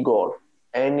reach any goal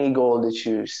that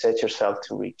you set yourself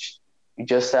to reach. You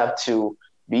just have to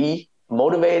be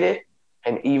motivated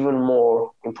and, even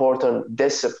more important,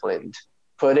 disciplined.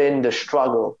 Put in the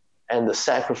struggle and the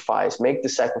sacrifice, make the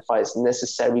sacrifice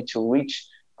necessary to reach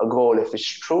a goal. If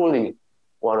it's truly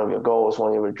one of your goals,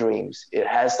 one of your dreams, it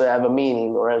has to have a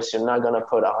meaning, or else you're not going to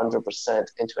put 100%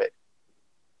 into it.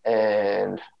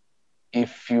 And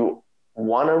if you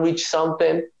want to reach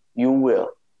something, you will.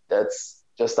 That's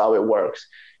just how it works.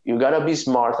 You got to be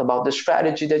smart about the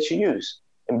strategy that you use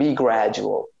and be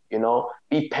gradual,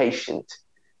 be patient.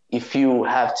 If you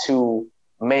have to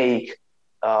make,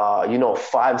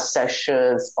 5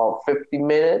 sessions of 50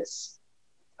 minutes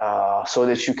so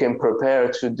that you can prepare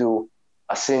to do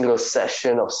a single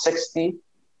session of 60,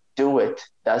 do it.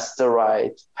 That's the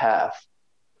right path.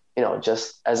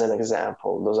 Just as an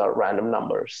example, those are random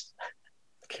numbers.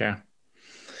 Okay.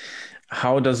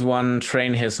 How does one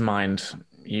train his mind?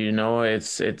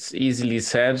 It's easily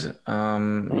said.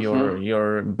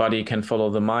 Your body can follow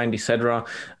the mind, etc.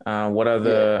 What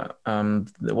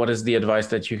is the advice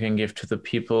that you can give to the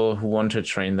people who want to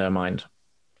train their mind?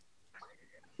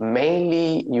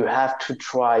 Mainly, you have to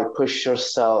push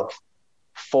yourself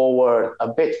forward, a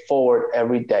bit forward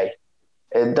every day.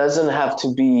 It doesn't have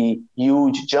to be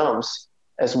huge jumps,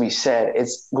 as we said.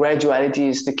 Graduality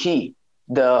is the key.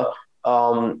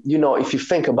 If you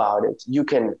think about it, you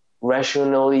can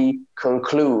rationally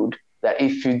conclude that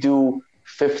if you do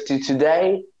 50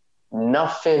 today,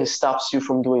 nothing stops you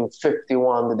from doing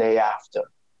 51 the day after.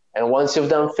 And once you've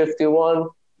done 51,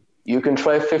 you can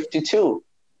try 52.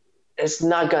 It's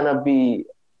not going to be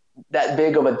that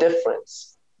big of a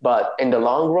difference. But in the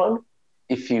long run,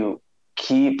 if you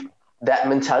keep that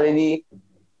mentality,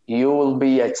 you will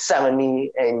be at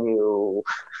 70 and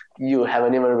you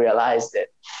haven't even realized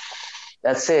it.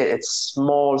 That's it. It's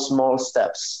small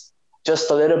steps.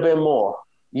 Just a little bit more.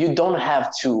 You don't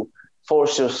have to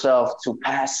force yourself to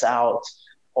pass out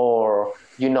or,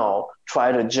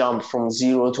 try to jump from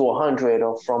 0 to 100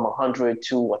 or from 100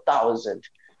 to 1,000.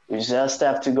 You just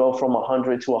have to go from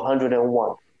 100 to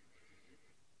 101.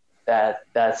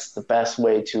 That's the best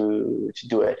way to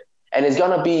do it. And it's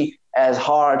going to be as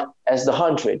hard as the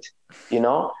 100,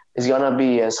 It's going to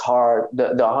be as hard.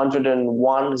 The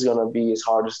 101 is going to be as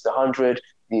hard as the 100.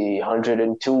 The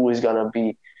 102 is going to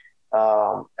be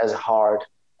as hard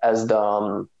as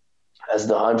the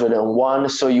 101.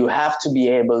 So you have to be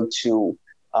able to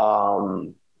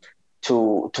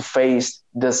face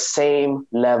the same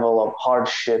level of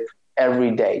hardship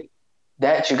every day.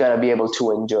 That you got to be able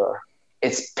to endure.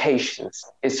 It's patience.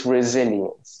 It's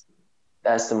resilience.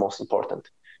 That's the most important.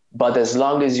 But as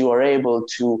long as you are able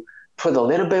to put a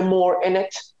little bit more in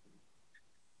it,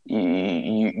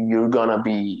 you're gonna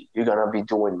be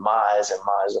doing miles and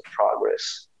miles of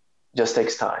progress. Just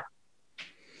takes time.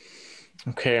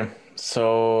 Okay,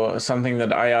 so something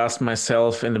that I asked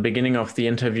myself in the beginning of the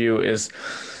interview is,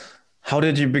 how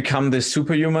did you become this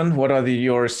superhuman? What are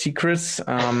your secrets?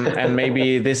 And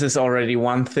maybe this is already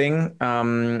one thing,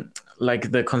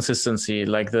 like the consistency,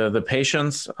 like the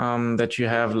patience that you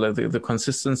have, like the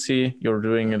consistency. You're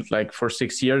doing it like for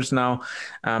 6 years now.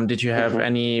 Did you have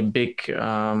any big,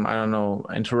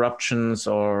 interruptions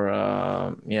or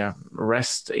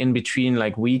rest in between,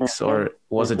 like weeks, or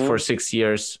was it for 6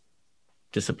 years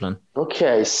discipline?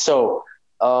 Okay, so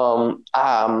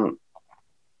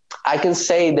I can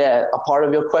say that a part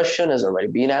of your question has already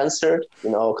been answered.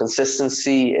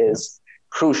 Consistency is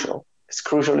crucial. It's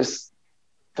crucial. It's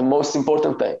the most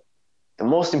important thing. The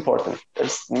most important.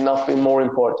 There's nothing more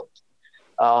important.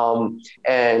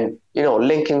 And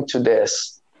linking to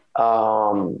this,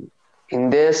 in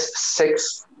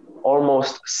this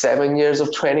almost 7 years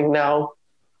of training now,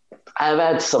 I've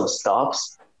had some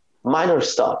stops, minor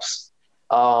stops.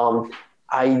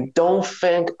 I don't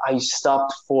think I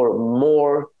stopped for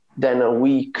more than a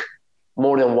week,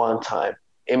 more than one time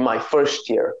in my first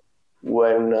year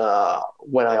when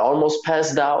I almost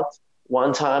passed out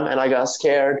one time and I got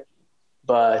scared.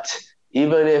 But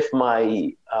even if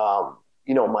my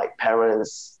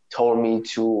parents told me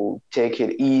to take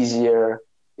it easier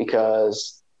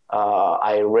because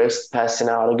I risked passing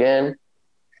out again,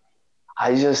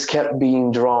 I just kept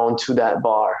being drawn to that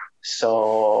bar.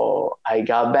 So I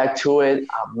got back to it.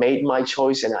 I made my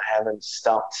choice and I haven't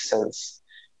stopped since.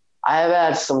 I have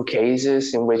had some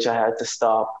cases in which I had to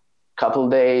stop a couple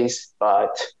days,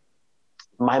 but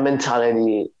my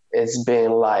mentality has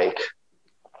been like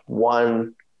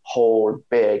one whole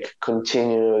big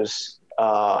continuous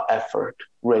effort,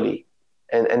 really.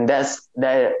 And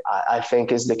that I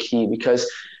think is the key, because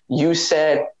you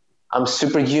said I'm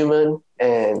superhuman,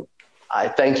 and I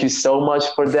thank you so much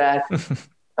for that.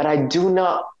 But I do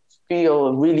not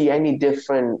feel really any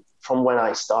different from when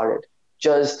I started.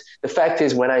 Just the fact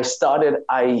is, when I started,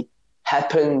 I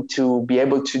happened to be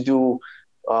able to do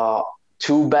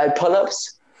 2 bad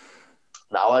pull-ups.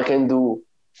 Now I can do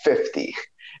 50,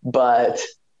 but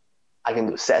I can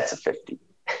do sets of 50.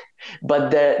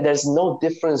 But there's no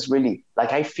difference really.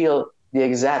 Like, I feel the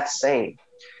exact same.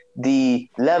 The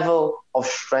level of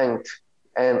strength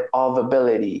and of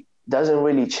ability doesn't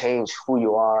really change who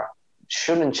you are.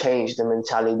 Shouldn't change the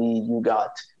mentality you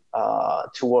got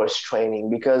towards training,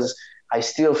 because I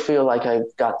still feel like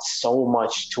I've got so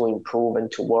much to improve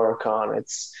and to work on.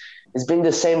 It's been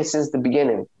the same since the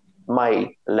beginning.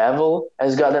 My level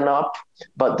has gotten up,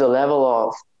 but the level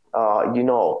of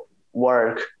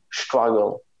work,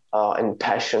 struggle, and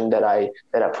passion that I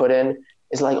put in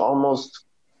is like almost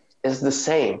is the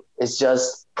same. It's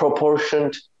just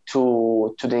proportioned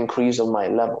to the increase of my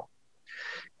level.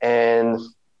 And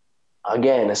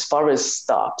again, as far as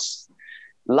stops,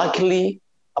 luckily,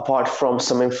 apart from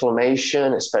some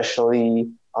inflammation,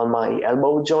 especially on my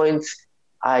elbow joints,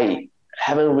 I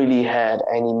haven't really had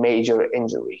any major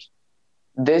injury.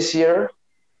 This year,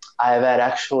 I've had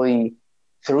actually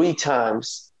 3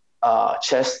 times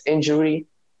chest injury,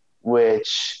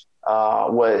 which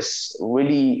was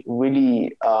really,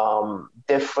 really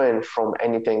different from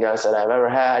anything else that I've ever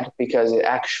had, because it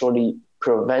actually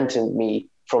prevented me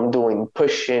from doing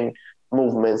pushing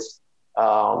movements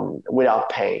without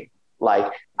pain.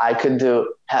 Like, I could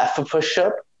do half a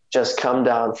push-up, just come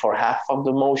down for half of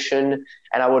the motion,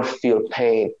 and I would feel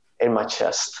pain in my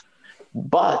chest.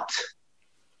 But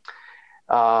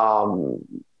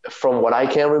from what I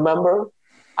can remember,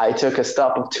 I took a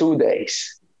stop of 2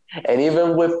 days. And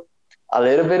even with a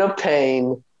little bit of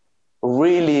pain,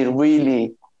 really,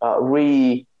 really,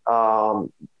 how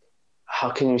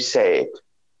can you say it?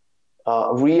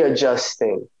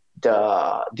 Readjusting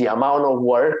the amount of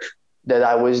work that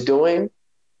I was doing,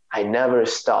 I never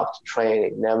stopped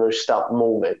training, never stopped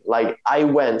moving. Like, I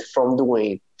went from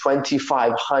doing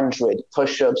 2,500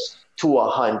 push-ups to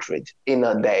 100 in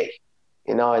a day,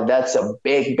 and that's a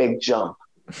big, big jump.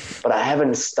 But I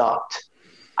haven't stopped.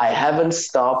 I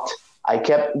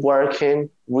kept working,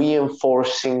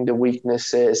 reinforcing the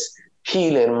weaknesses,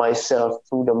 healing myself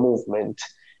through the movement.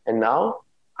 And now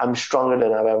I'm stronger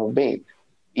than I've ever been,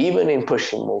 even in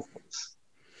pushing movements.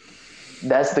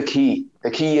 That's the key.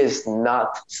 The key is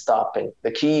not stopping.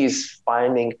 The key is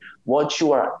finding what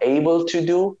you are able to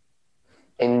do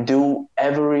and do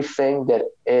everything that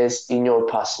is in your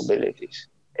possibilities,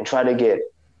 and try to get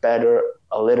better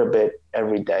a little bit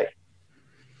every day.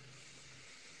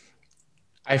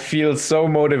 I feel so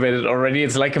motivated already.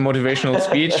 It's like a motivational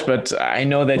speech, but I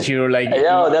know that you're like...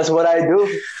 Yeah, that's what I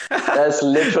do. That's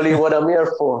literally what I'm here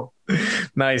for.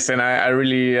 Nice. And I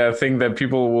really think that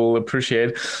people will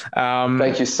appreciate.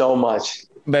 Thank you so much.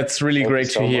 That's really great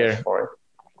to hear.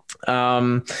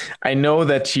 I know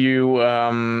that you,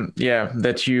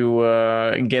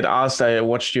 get asked. I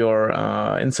watched your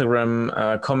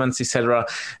Instagram comments, etc.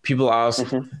 People ask,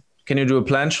 can you do a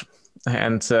planche?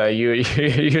 And you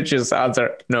just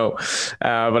answer no.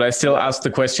 But I still ask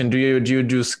the question: Do you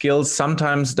do skills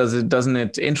sometimes? Doesn't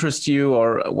it interest you,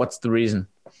 or what's the reason?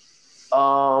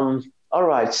 All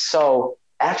right. So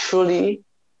actually,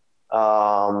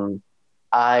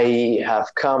 I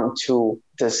have come to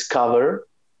discover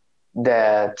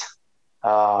that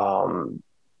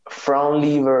front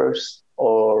levers,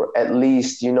 or at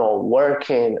least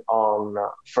working on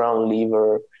front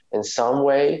lever in some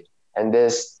way, and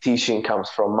this teaching comes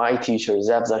from my teacher,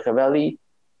 Zeb Zaccavelli,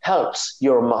 helps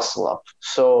your muscle up.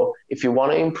 So if you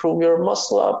want to improve your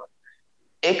muscle up,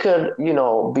 it could,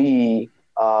 be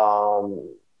of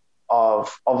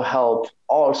help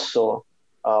also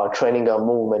training a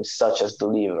movement such as the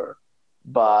lever.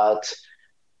 But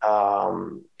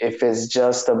if it's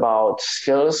just about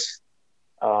skills,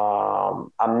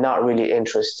 I'm not really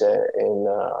interested in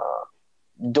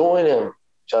doing them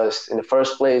just in the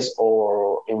first place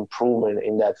or improving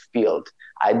in that field.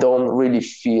 I don't really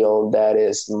feel that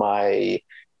is my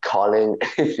calling,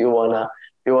 if you wanna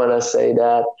say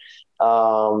that.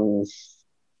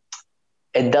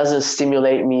 it doesn't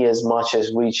stimulate me as much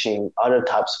as reaching other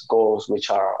types of goals, which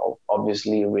are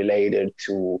obviously related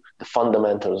to the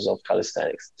fundamentals of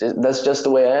calisthenics. That's just the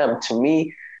way I am. To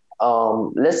me,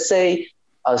 let's say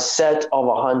a set of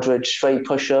 100 straight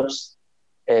push-ups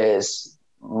is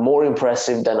more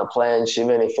impressive than a planche,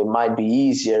 even if it might be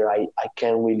easier. I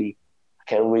can't really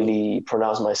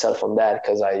pronounce myself on that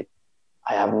because I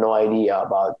have no idea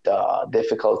about the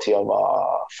difficulty of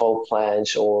a full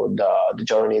planche or the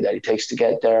journey that it takes to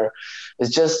get there.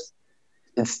 It's just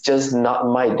not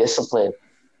my discipline,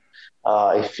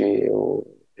 if you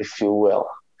will.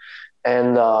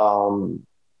 And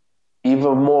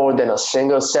even more than a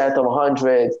single set of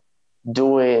 100,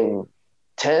 doing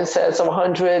 10 sets of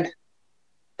 100,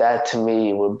 that to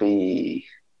me would be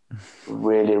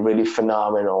really, really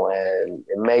phenomenal, and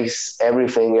it makes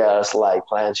everything else like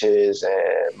planches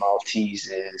and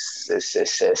Malteses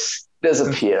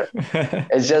disappear.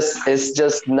 It's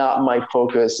just not my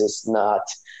focus. It's not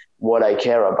what I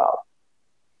care about.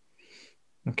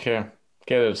 Okay,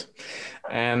 get it.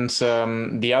 And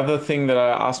the other thing that I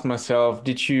asked myself,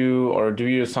 did you or do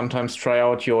you sometimes try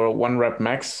out your 1 rep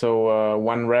max? So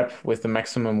 1 rep with the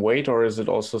maximum weight, or is it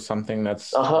also something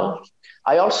that's...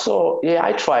 I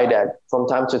try that from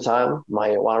time to time,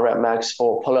 my 1 rep max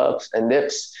for pull-ups and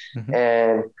dips. Mm-hmm.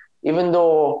 And even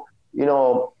though,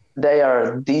 they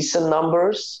are decent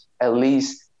numbers, at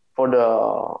least for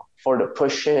the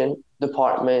push-in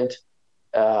department,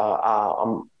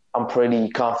 I'm pretty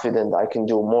confident I can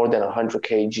do more than 100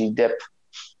 kg dip.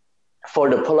 For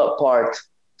the pull-up part,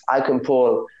 I can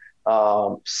pull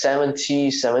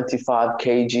 70, 75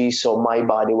 kg, so my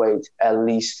body weight at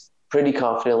least pretty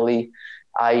confidently.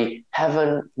 I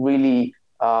haven't really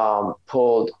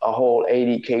pulled a whole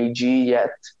 80 kg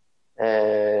yet,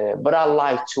 but I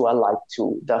like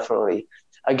to, definitely.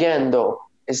 Again, though,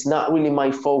 it's not really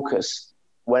my focus.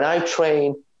 When I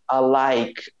train, I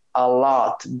like a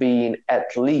lot being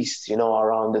at least,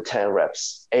 around the 10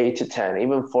 reps, 8 to 10,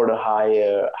 even for the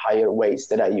higher weights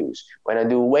that I use. When I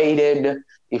do weighted,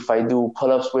 if I do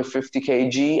pull-ups with 50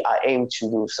 kg, I aim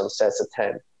to do some sets of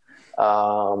 10.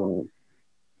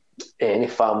 And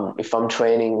if I'm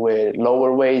training with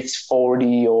lower weights,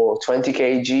 40 or 20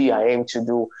 kg, I aim to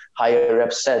do higher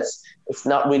rep sets. It's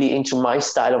not really into my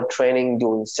style of training,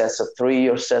 doing sets of 3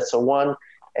 or sets of 1.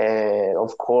 And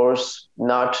of course,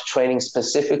 not training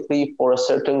specifically for a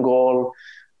certain goal.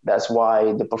 That's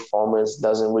why the performance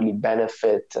doesn't really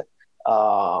benefit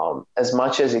as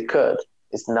much as it could.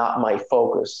 It's not my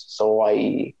focus. So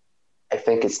I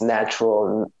think it's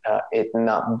natural it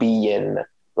not being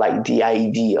like the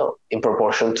ideal in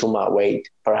proportion to my weight,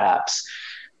 perhaps.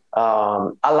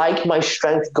 I like my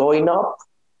strength going up,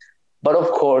 but of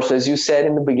course, as you said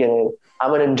in the beginning,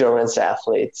 I'm an endurance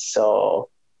athlete, so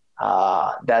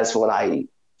that's what I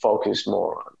focus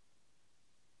more on.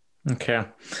 Okay,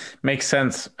 makes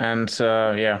sense. And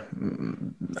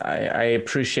I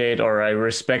appreciate, or I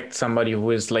respect somebody who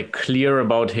is like clear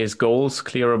about his goals,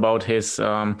 clear about his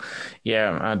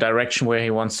direction where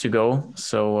he wants to go.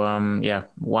 So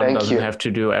one doesn't have to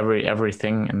do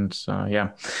everything. And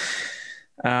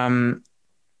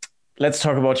let's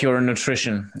talk about your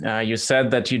nutrition. You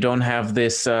said that you don't have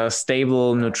this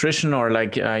stable nutrition, or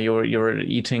like you're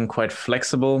eating quite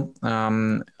flexible.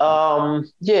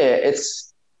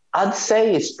 I'd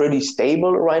say it's pretty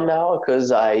stable right now because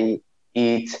I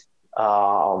eat,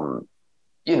 the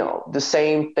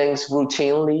same things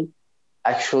routinely.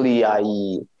 Actually, I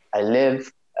live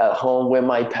at home with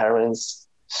my parents.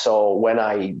 So when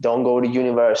I don't go to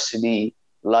university,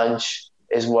 lunch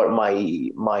is what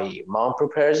my mom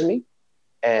prepares me.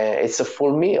 And it's a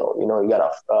full meal. You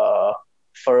got a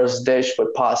first dish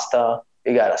with pasta.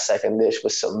 You got a second dish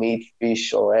with some meat,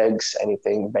 fish, or eggs,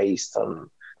 anything based on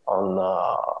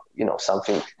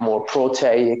something more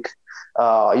proteic.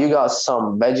 You got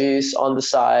some veggies on the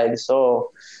side.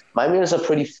 So my meals are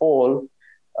pretty full.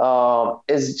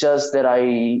 It's just that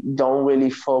I don't really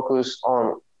focus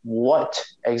on what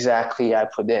exactly I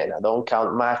put in. I don't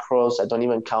count macros. I don't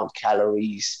even count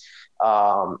calories.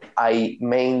 I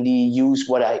mainly use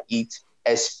what I eat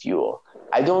as fuel.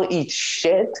 I don't eat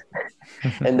shit,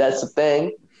 and that's the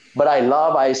thing. But I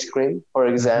love ice cream, for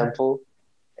example,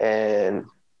 and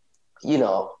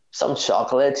some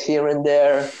chocolate here and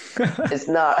there. It's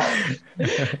not.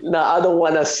 No, I don't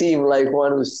want to seem like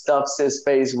one who stuffs his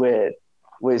face with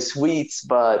sweets,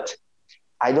 but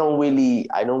I don't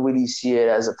really see it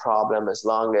as a problem as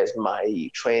long as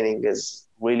my training is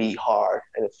really hard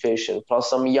and efficient.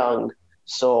 Plus, I'm young,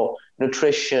 so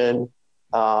nutrition.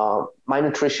 My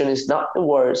nutrition is not the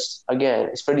worst. Again,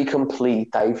 it's pretty complete.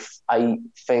 I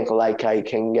think like I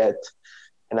can get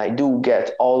and I do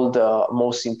get all the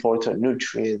most important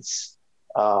nutrients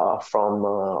from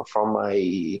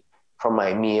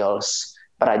my meals,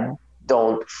 but I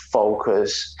don't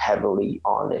focus heavily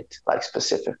on it, like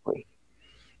specifically.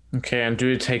 Okay, and do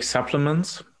you take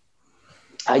supplements?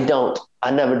 I don't.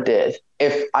 I never did.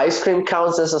 If ice cream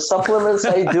counts as a supplement,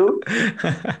 I do.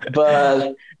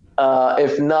 But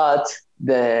if not,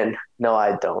 then no,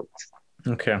 I don't.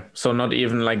 Okay, so not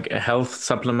even like health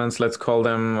supplements, let's call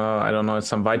them. I don't know,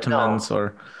 some vitamins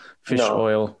or fish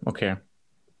oil. Okay.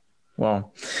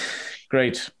 Wow.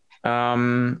 Great.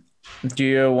 Do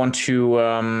you want to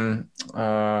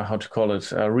how to call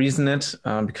it, reason it?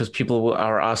 Because people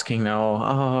are asking now,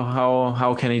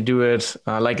 how can he do it?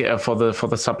 For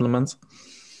the supplements.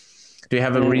 Do you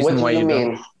have a reason why you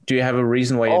mean? Do you have a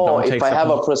reason why you don't take supplements? If I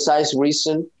have a precise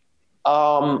reason,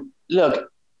 look,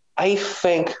 I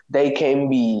think they can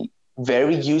be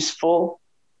very useful,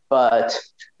 but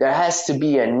there has to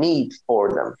be a need for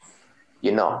them.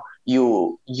 You know,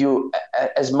 you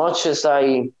as much as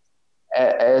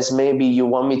maybe you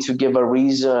want me to give a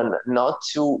reason not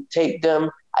to take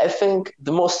them, I think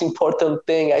the most important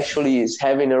thing actually is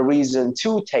having a reason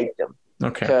to take them.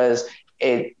 Okay. Because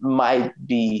it might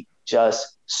be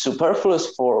just superfluous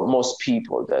for most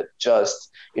people that just,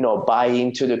 buy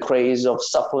into the craze of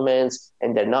supplements,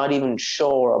 and they're not even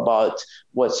sure about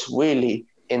what's really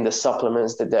in the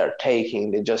supplements that they're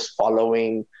taking. They're just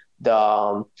following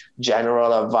the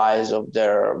general advice of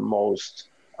their most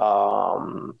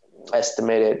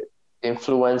estimated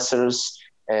influencers,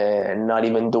 and not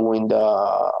even doing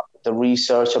the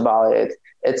research about it.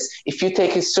 It's, if you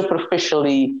take it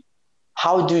superficially,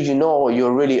 how do you know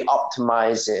you're really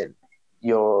optimizing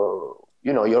your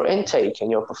intake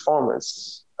and your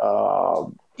performance?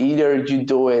 Either you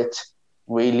do it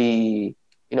really,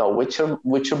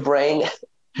 with your brain,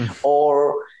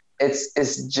 or it's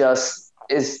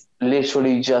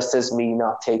literally just as me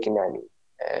not taking any,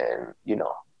 and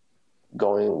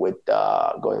going with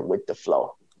the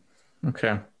flow.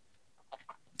 Okay.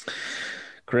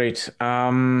 Great.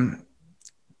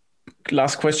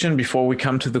 Last question before we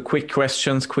come to the quick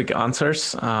questions, quick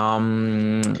answers.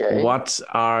 Okay. What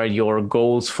are your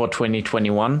goals for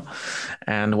 2021,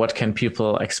 and what can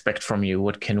people expect from you?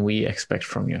 What can we expect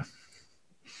from you?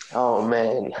 Oh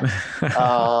man.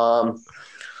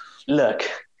 Look,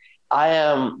 I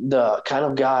am the kind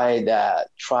of guy that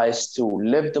tries to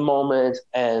live the moment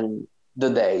and the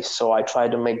day. So I try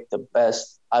to make the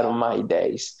best out of my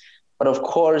days. But of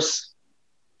course,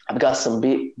 I've got some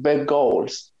big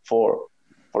goals for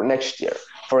next year.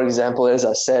 For example, as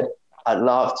I said, I'd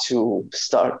love to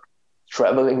start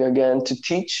traveling again to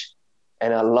teach,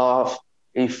 and I love,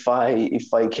 if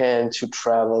I can, to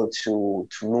travel to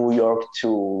New York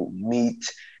to meet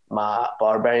my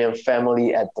Barbarian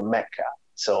family at the Mecca.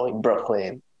 So in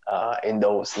Brooklyn, in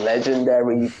those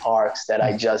legendary parks that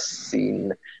I've just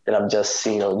seen on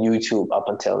YouTube up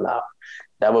until now.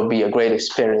 That would be a great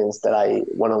experience that I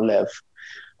want to live.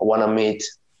 I want to meet,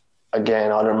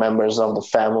 again, other members of the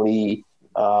family,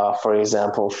 for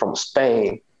example, from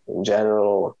Spain in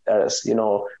general. There's,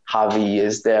 Javi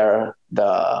is there,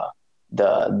 the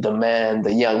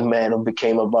young man who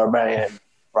became a Barbarian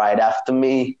right after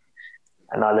me,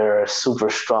 another super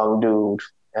strong dude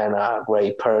and a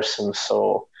great person.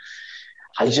 So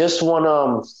I just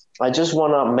wanna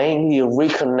mainly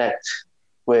reconnect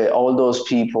with all those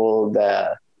people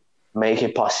that make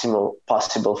it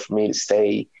possible for me to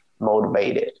stay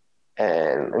motivated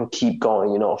and keep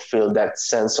going, feel that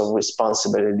sense of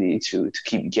responsibility to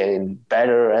keep getting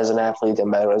better as an athlete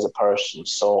and better as a person.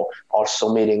 So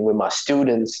also meeting with my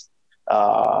students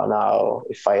now,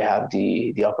 if I have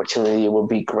the opportunity, it would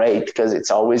be great, because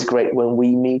it's always great when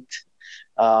we meet.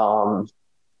 And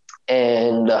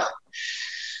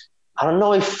I don't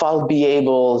know if I'll be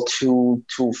able to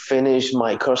finish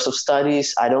my course of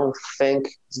studies. I don't think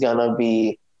it's gonna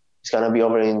be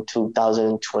over in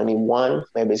 2021.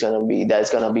 Maybe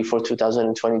that's gonna be for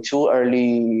 2022,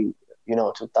 early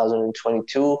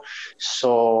 2022.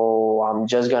 So I'm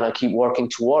just gonna keep working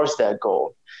towards that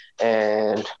goal.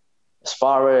 And as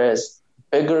far as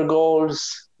bigger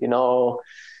goals,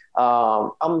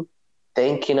 I'm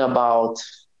thinking about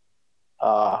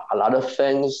a lot of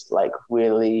things, like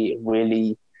really,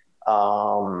 really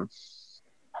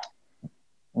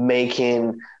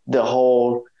making the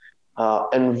whole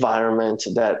environment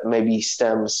that maybe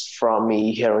stems from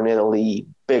me here in Italy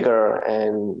bigger,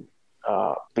 and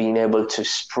being able to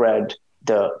spread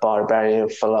the Barbarian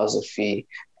philosophy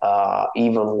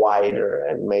even wider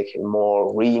and make it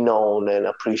more renowned and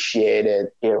appreciated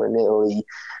here in Italy.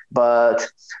 But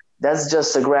that's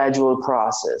just a gradual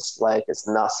process. Like, it's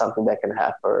not something that can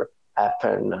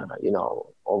happen,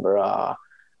 over a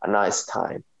nice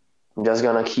time. I'm just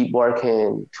gonna keep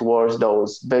working towards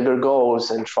those bigger goals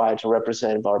and try to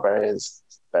represent Barbarians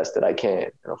best that I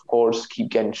can. And of course, keep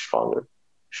getting stronger,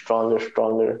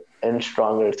 and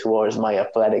stronger towards my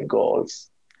athletic goals.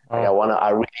 Like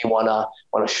I really wanna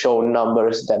show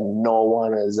numbers that no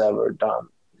one has ever done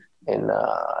in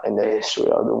the history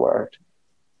of the world.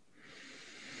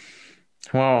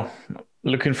 Wow.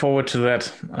 Looking forward to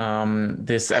that.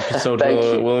 This episode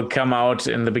will come out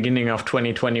in the beginning of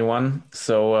 2021.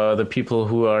 So the people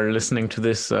who are listening to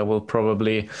this will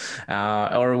probably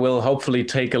or will hopefully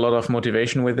take a lot of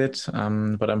motivation with it.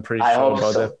 But I'm pretty sure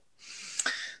about that.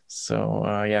 So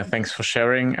thanks for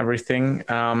sharing everything.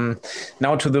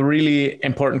 Now to the really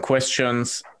important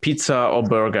questions: pizza or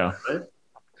burger?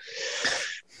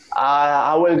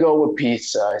 I will go with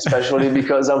pizza, especially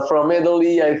because I'm from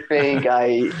Italy. I think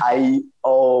I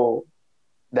owe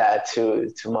that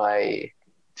to my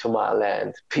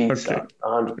land. Pizza,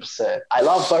 100%. I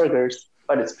love burgers,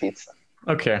 but it's pizza.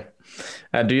 Okay.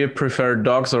 Do you prefer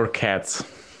dogs or cats?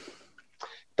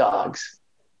 Dogs.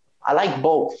 I like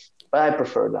both, but I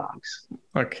prefer dogs.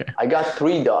 Okay. I got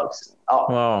 3 dogs. Oh,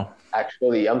 wow.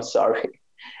 Actually, I'm sorry.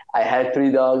 I had 3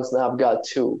 dogs, now I've got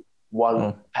 2.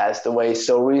 One passed away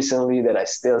so recently that I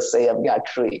still say I've got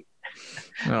 3.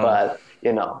 But,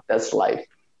 that's life.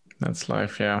 That's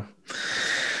life, yeah.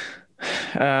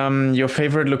 Your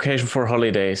favorite location for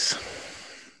holidays?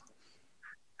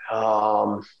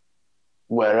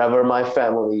 Wherever my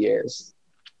family is.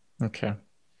 Okay.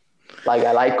 Like,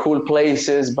 I like cool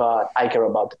places, but I care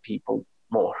about the people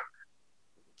more.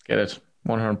 Get it.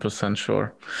 100%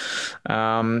 sure.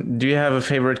 Do you have a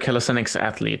favorite calisthenics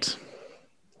athlete?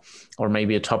 Or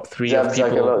maybe a top 3 of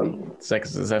people?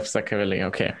 Zev Zakhavelli,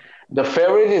 okay. The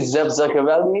favorite is Zev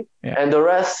Zakhavelli, and the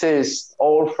rest is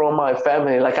all from my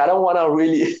family. Like, I don't want to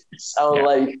really sound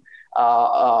like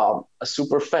a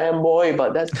super fanboy,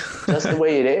 but that's just the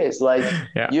way it is. Like,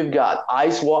 you've got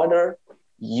Ice Water,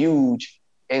 huge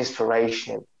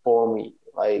inspiration for me.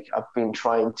 Like, I've been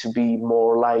trying to be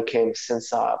more like him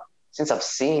since I've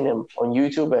seen him on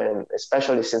YouTube, and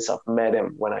especially since I've met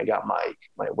him when I got my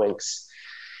wings.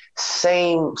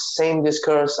 Same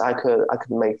discourse I could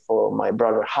make for my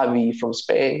brother Javi from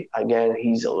Spain. Again,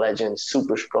 he's a legend,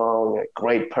 super strong, a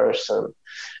great person.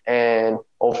 And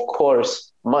of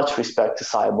course, much respect to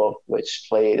Saibov, which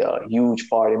played a huge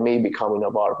part in me becoming a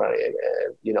Barbarian.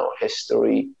 And,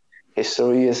 history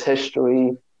is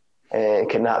history and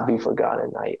cannot be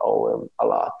forgotten. I owe him a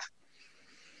lot.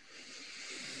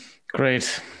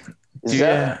 Great. Is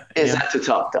that to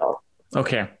top, though?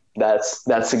 Okay. That's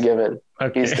a given.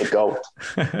 Okay. He's the GOAT.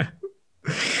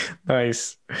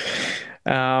 Nice.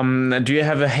 Do you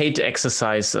have a hate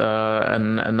exercise, a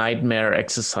nightmare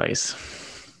exercise?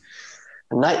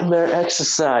 Nightmare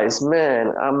exercise,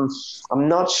 man. I'm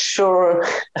not sure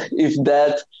if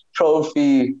that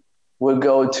trophy will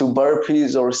go to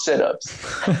burpees or sit-ups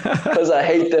because I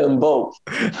hate them both.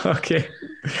 Okay.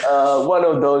 One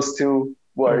of those two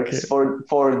works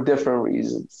for different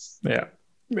reasons. Yeah.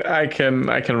 I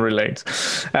can relate.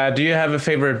 Do you have a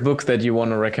favorite book that you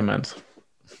want to recommend?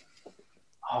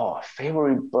 Oh,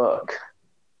 favorite book,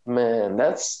 man,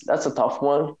 that's a tough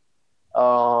one.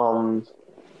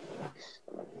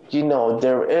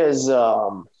 There is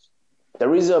a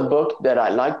book that I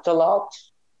liked a lot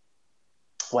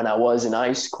when I was in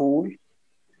high school,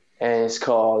 and it's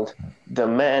called The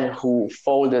Man Who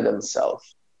Folded Himself.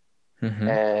 Mm-hmm.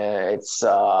 It's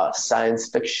a science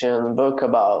fiction book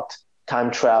about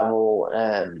time travel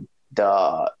and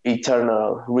the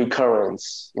eternal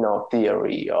recurrence,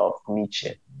 theory of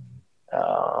Nietzsche.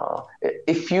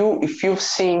 If you've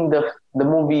seen the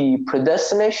movie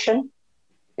Predestination,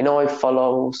 it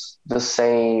follows the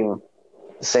same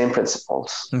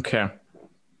principles. Okay,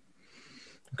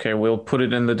 we'll put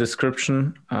it in the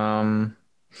description.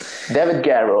 David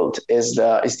Gerrold is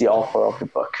the author of the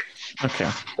book. Okay,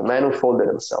 The Man Who Folded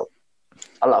Himself.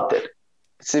 I loved it.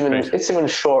 It's even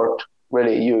short.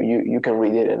 Really, you can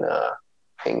read it in a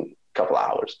couple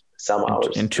hours, some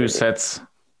hours. In 2 sets,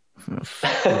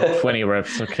 20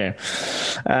 reps. Okay.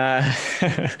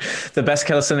 The best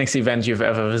calisthenics event you've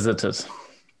ever visited?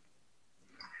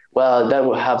 Well, that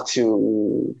would have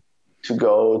to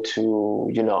go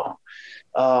to,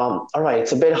 all right,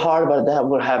 it's a bit hard, but that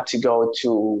would have to go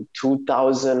to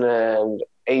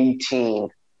 2018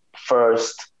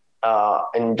 first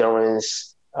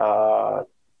endurance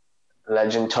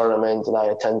legend tournament that I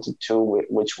attended to,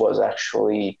 which was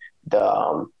actually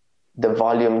the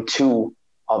volume 2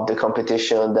 of the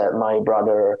competition that my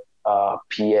brother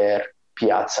Pierre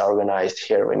Piazza organized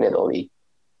here in Italy.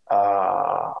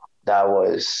 that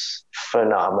was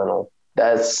phenomenal.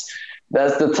 That's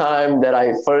the time that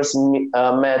I first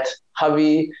met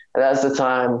Javi. That's the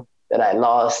time that I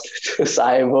lost to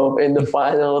Saibov in the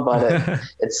final, but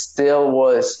it still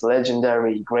was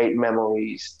legendary, great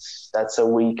memories. That's a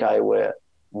week I will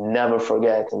never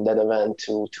forget. And that event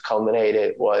to culminate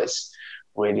it was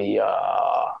really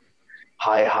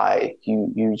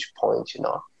huge point, you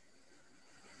know.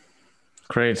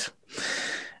 Great.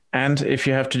 And if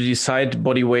you have to decide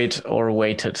body weight or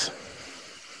weighted?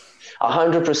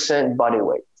 100% body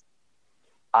weight.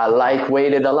 I like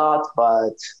weighted a lot,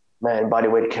 but man, body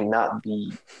weight cannot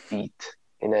be beat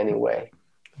in any way.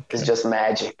 Okay. It's just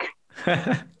magic.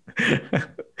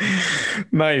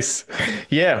 Nice.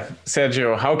 Yeah,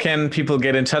 Sergio, how can people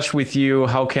get in touch with you?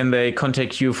 How can they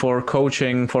contact you for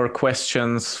coaching, for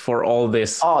questions, for all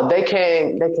this? Oh, they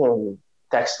can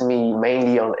text me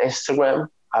mainly on Instagram.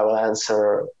 I will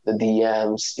answer the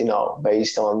DMs, you know,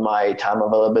 based on my time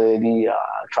availability.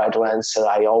 Try to answer.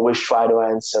 I always try to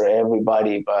answer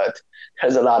everybody, but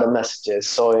there's a lot of messages.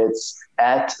 So it's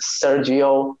at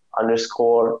Sergio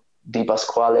 _Di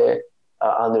Pasquale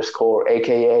 _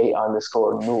 AKA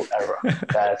 _ New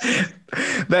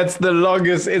Era. That's the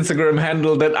longest Instagram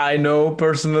handle that I know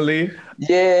personally.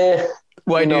 Yeah.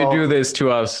 Why do you do this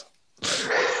to us?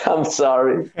 I'm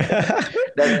sorry.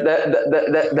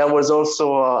 that was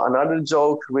also another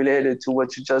joke related to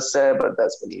what you just said, but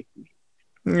that's beneath me.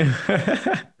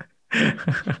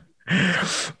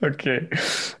 Okay.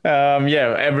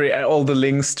 All the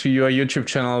links to your YouTube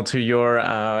channel, to your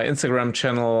Instagram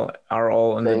channel are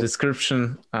all in the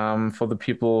description for the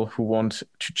people who want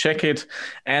to check it.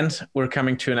 And we're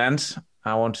coming to an end.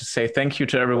 I want to say thank you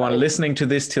to everyone listening to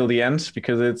this till the end,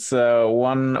 because it's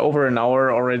over an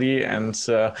hour already. And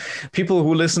people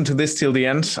who listen to this till the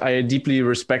end, I deeply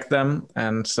respect them.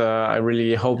 And I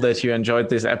really hope that you enjoyed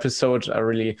this episode.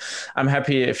 I'm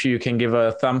happy if you can give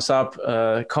a thumbs up,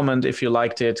 comment if you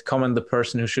liked it, comment the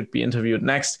person who should be interviewed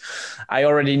next. I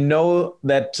already know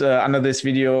that under this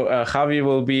video, Javi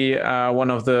will be one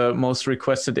of the most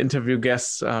requested interview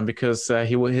guests because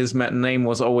his name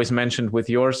was always mentioned with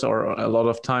yours or a lot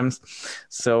of times.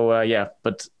 So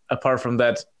but apart from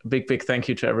that, big thank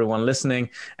you to everyone listening.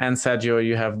 And Sergio,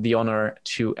 you have the honor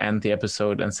to end the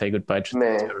episode and say goodbye to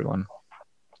everyone.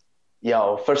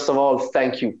 Yo, first of all,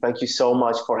 thank you so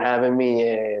much for having me.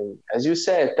 And as you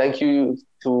said, thank you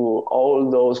to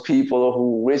all those people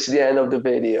who reached the end of the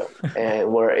video and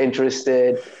were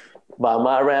interested by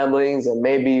my ramblings, and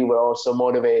maybe were also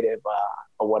motivated by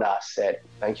what I said.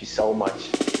 Thank you so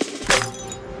much.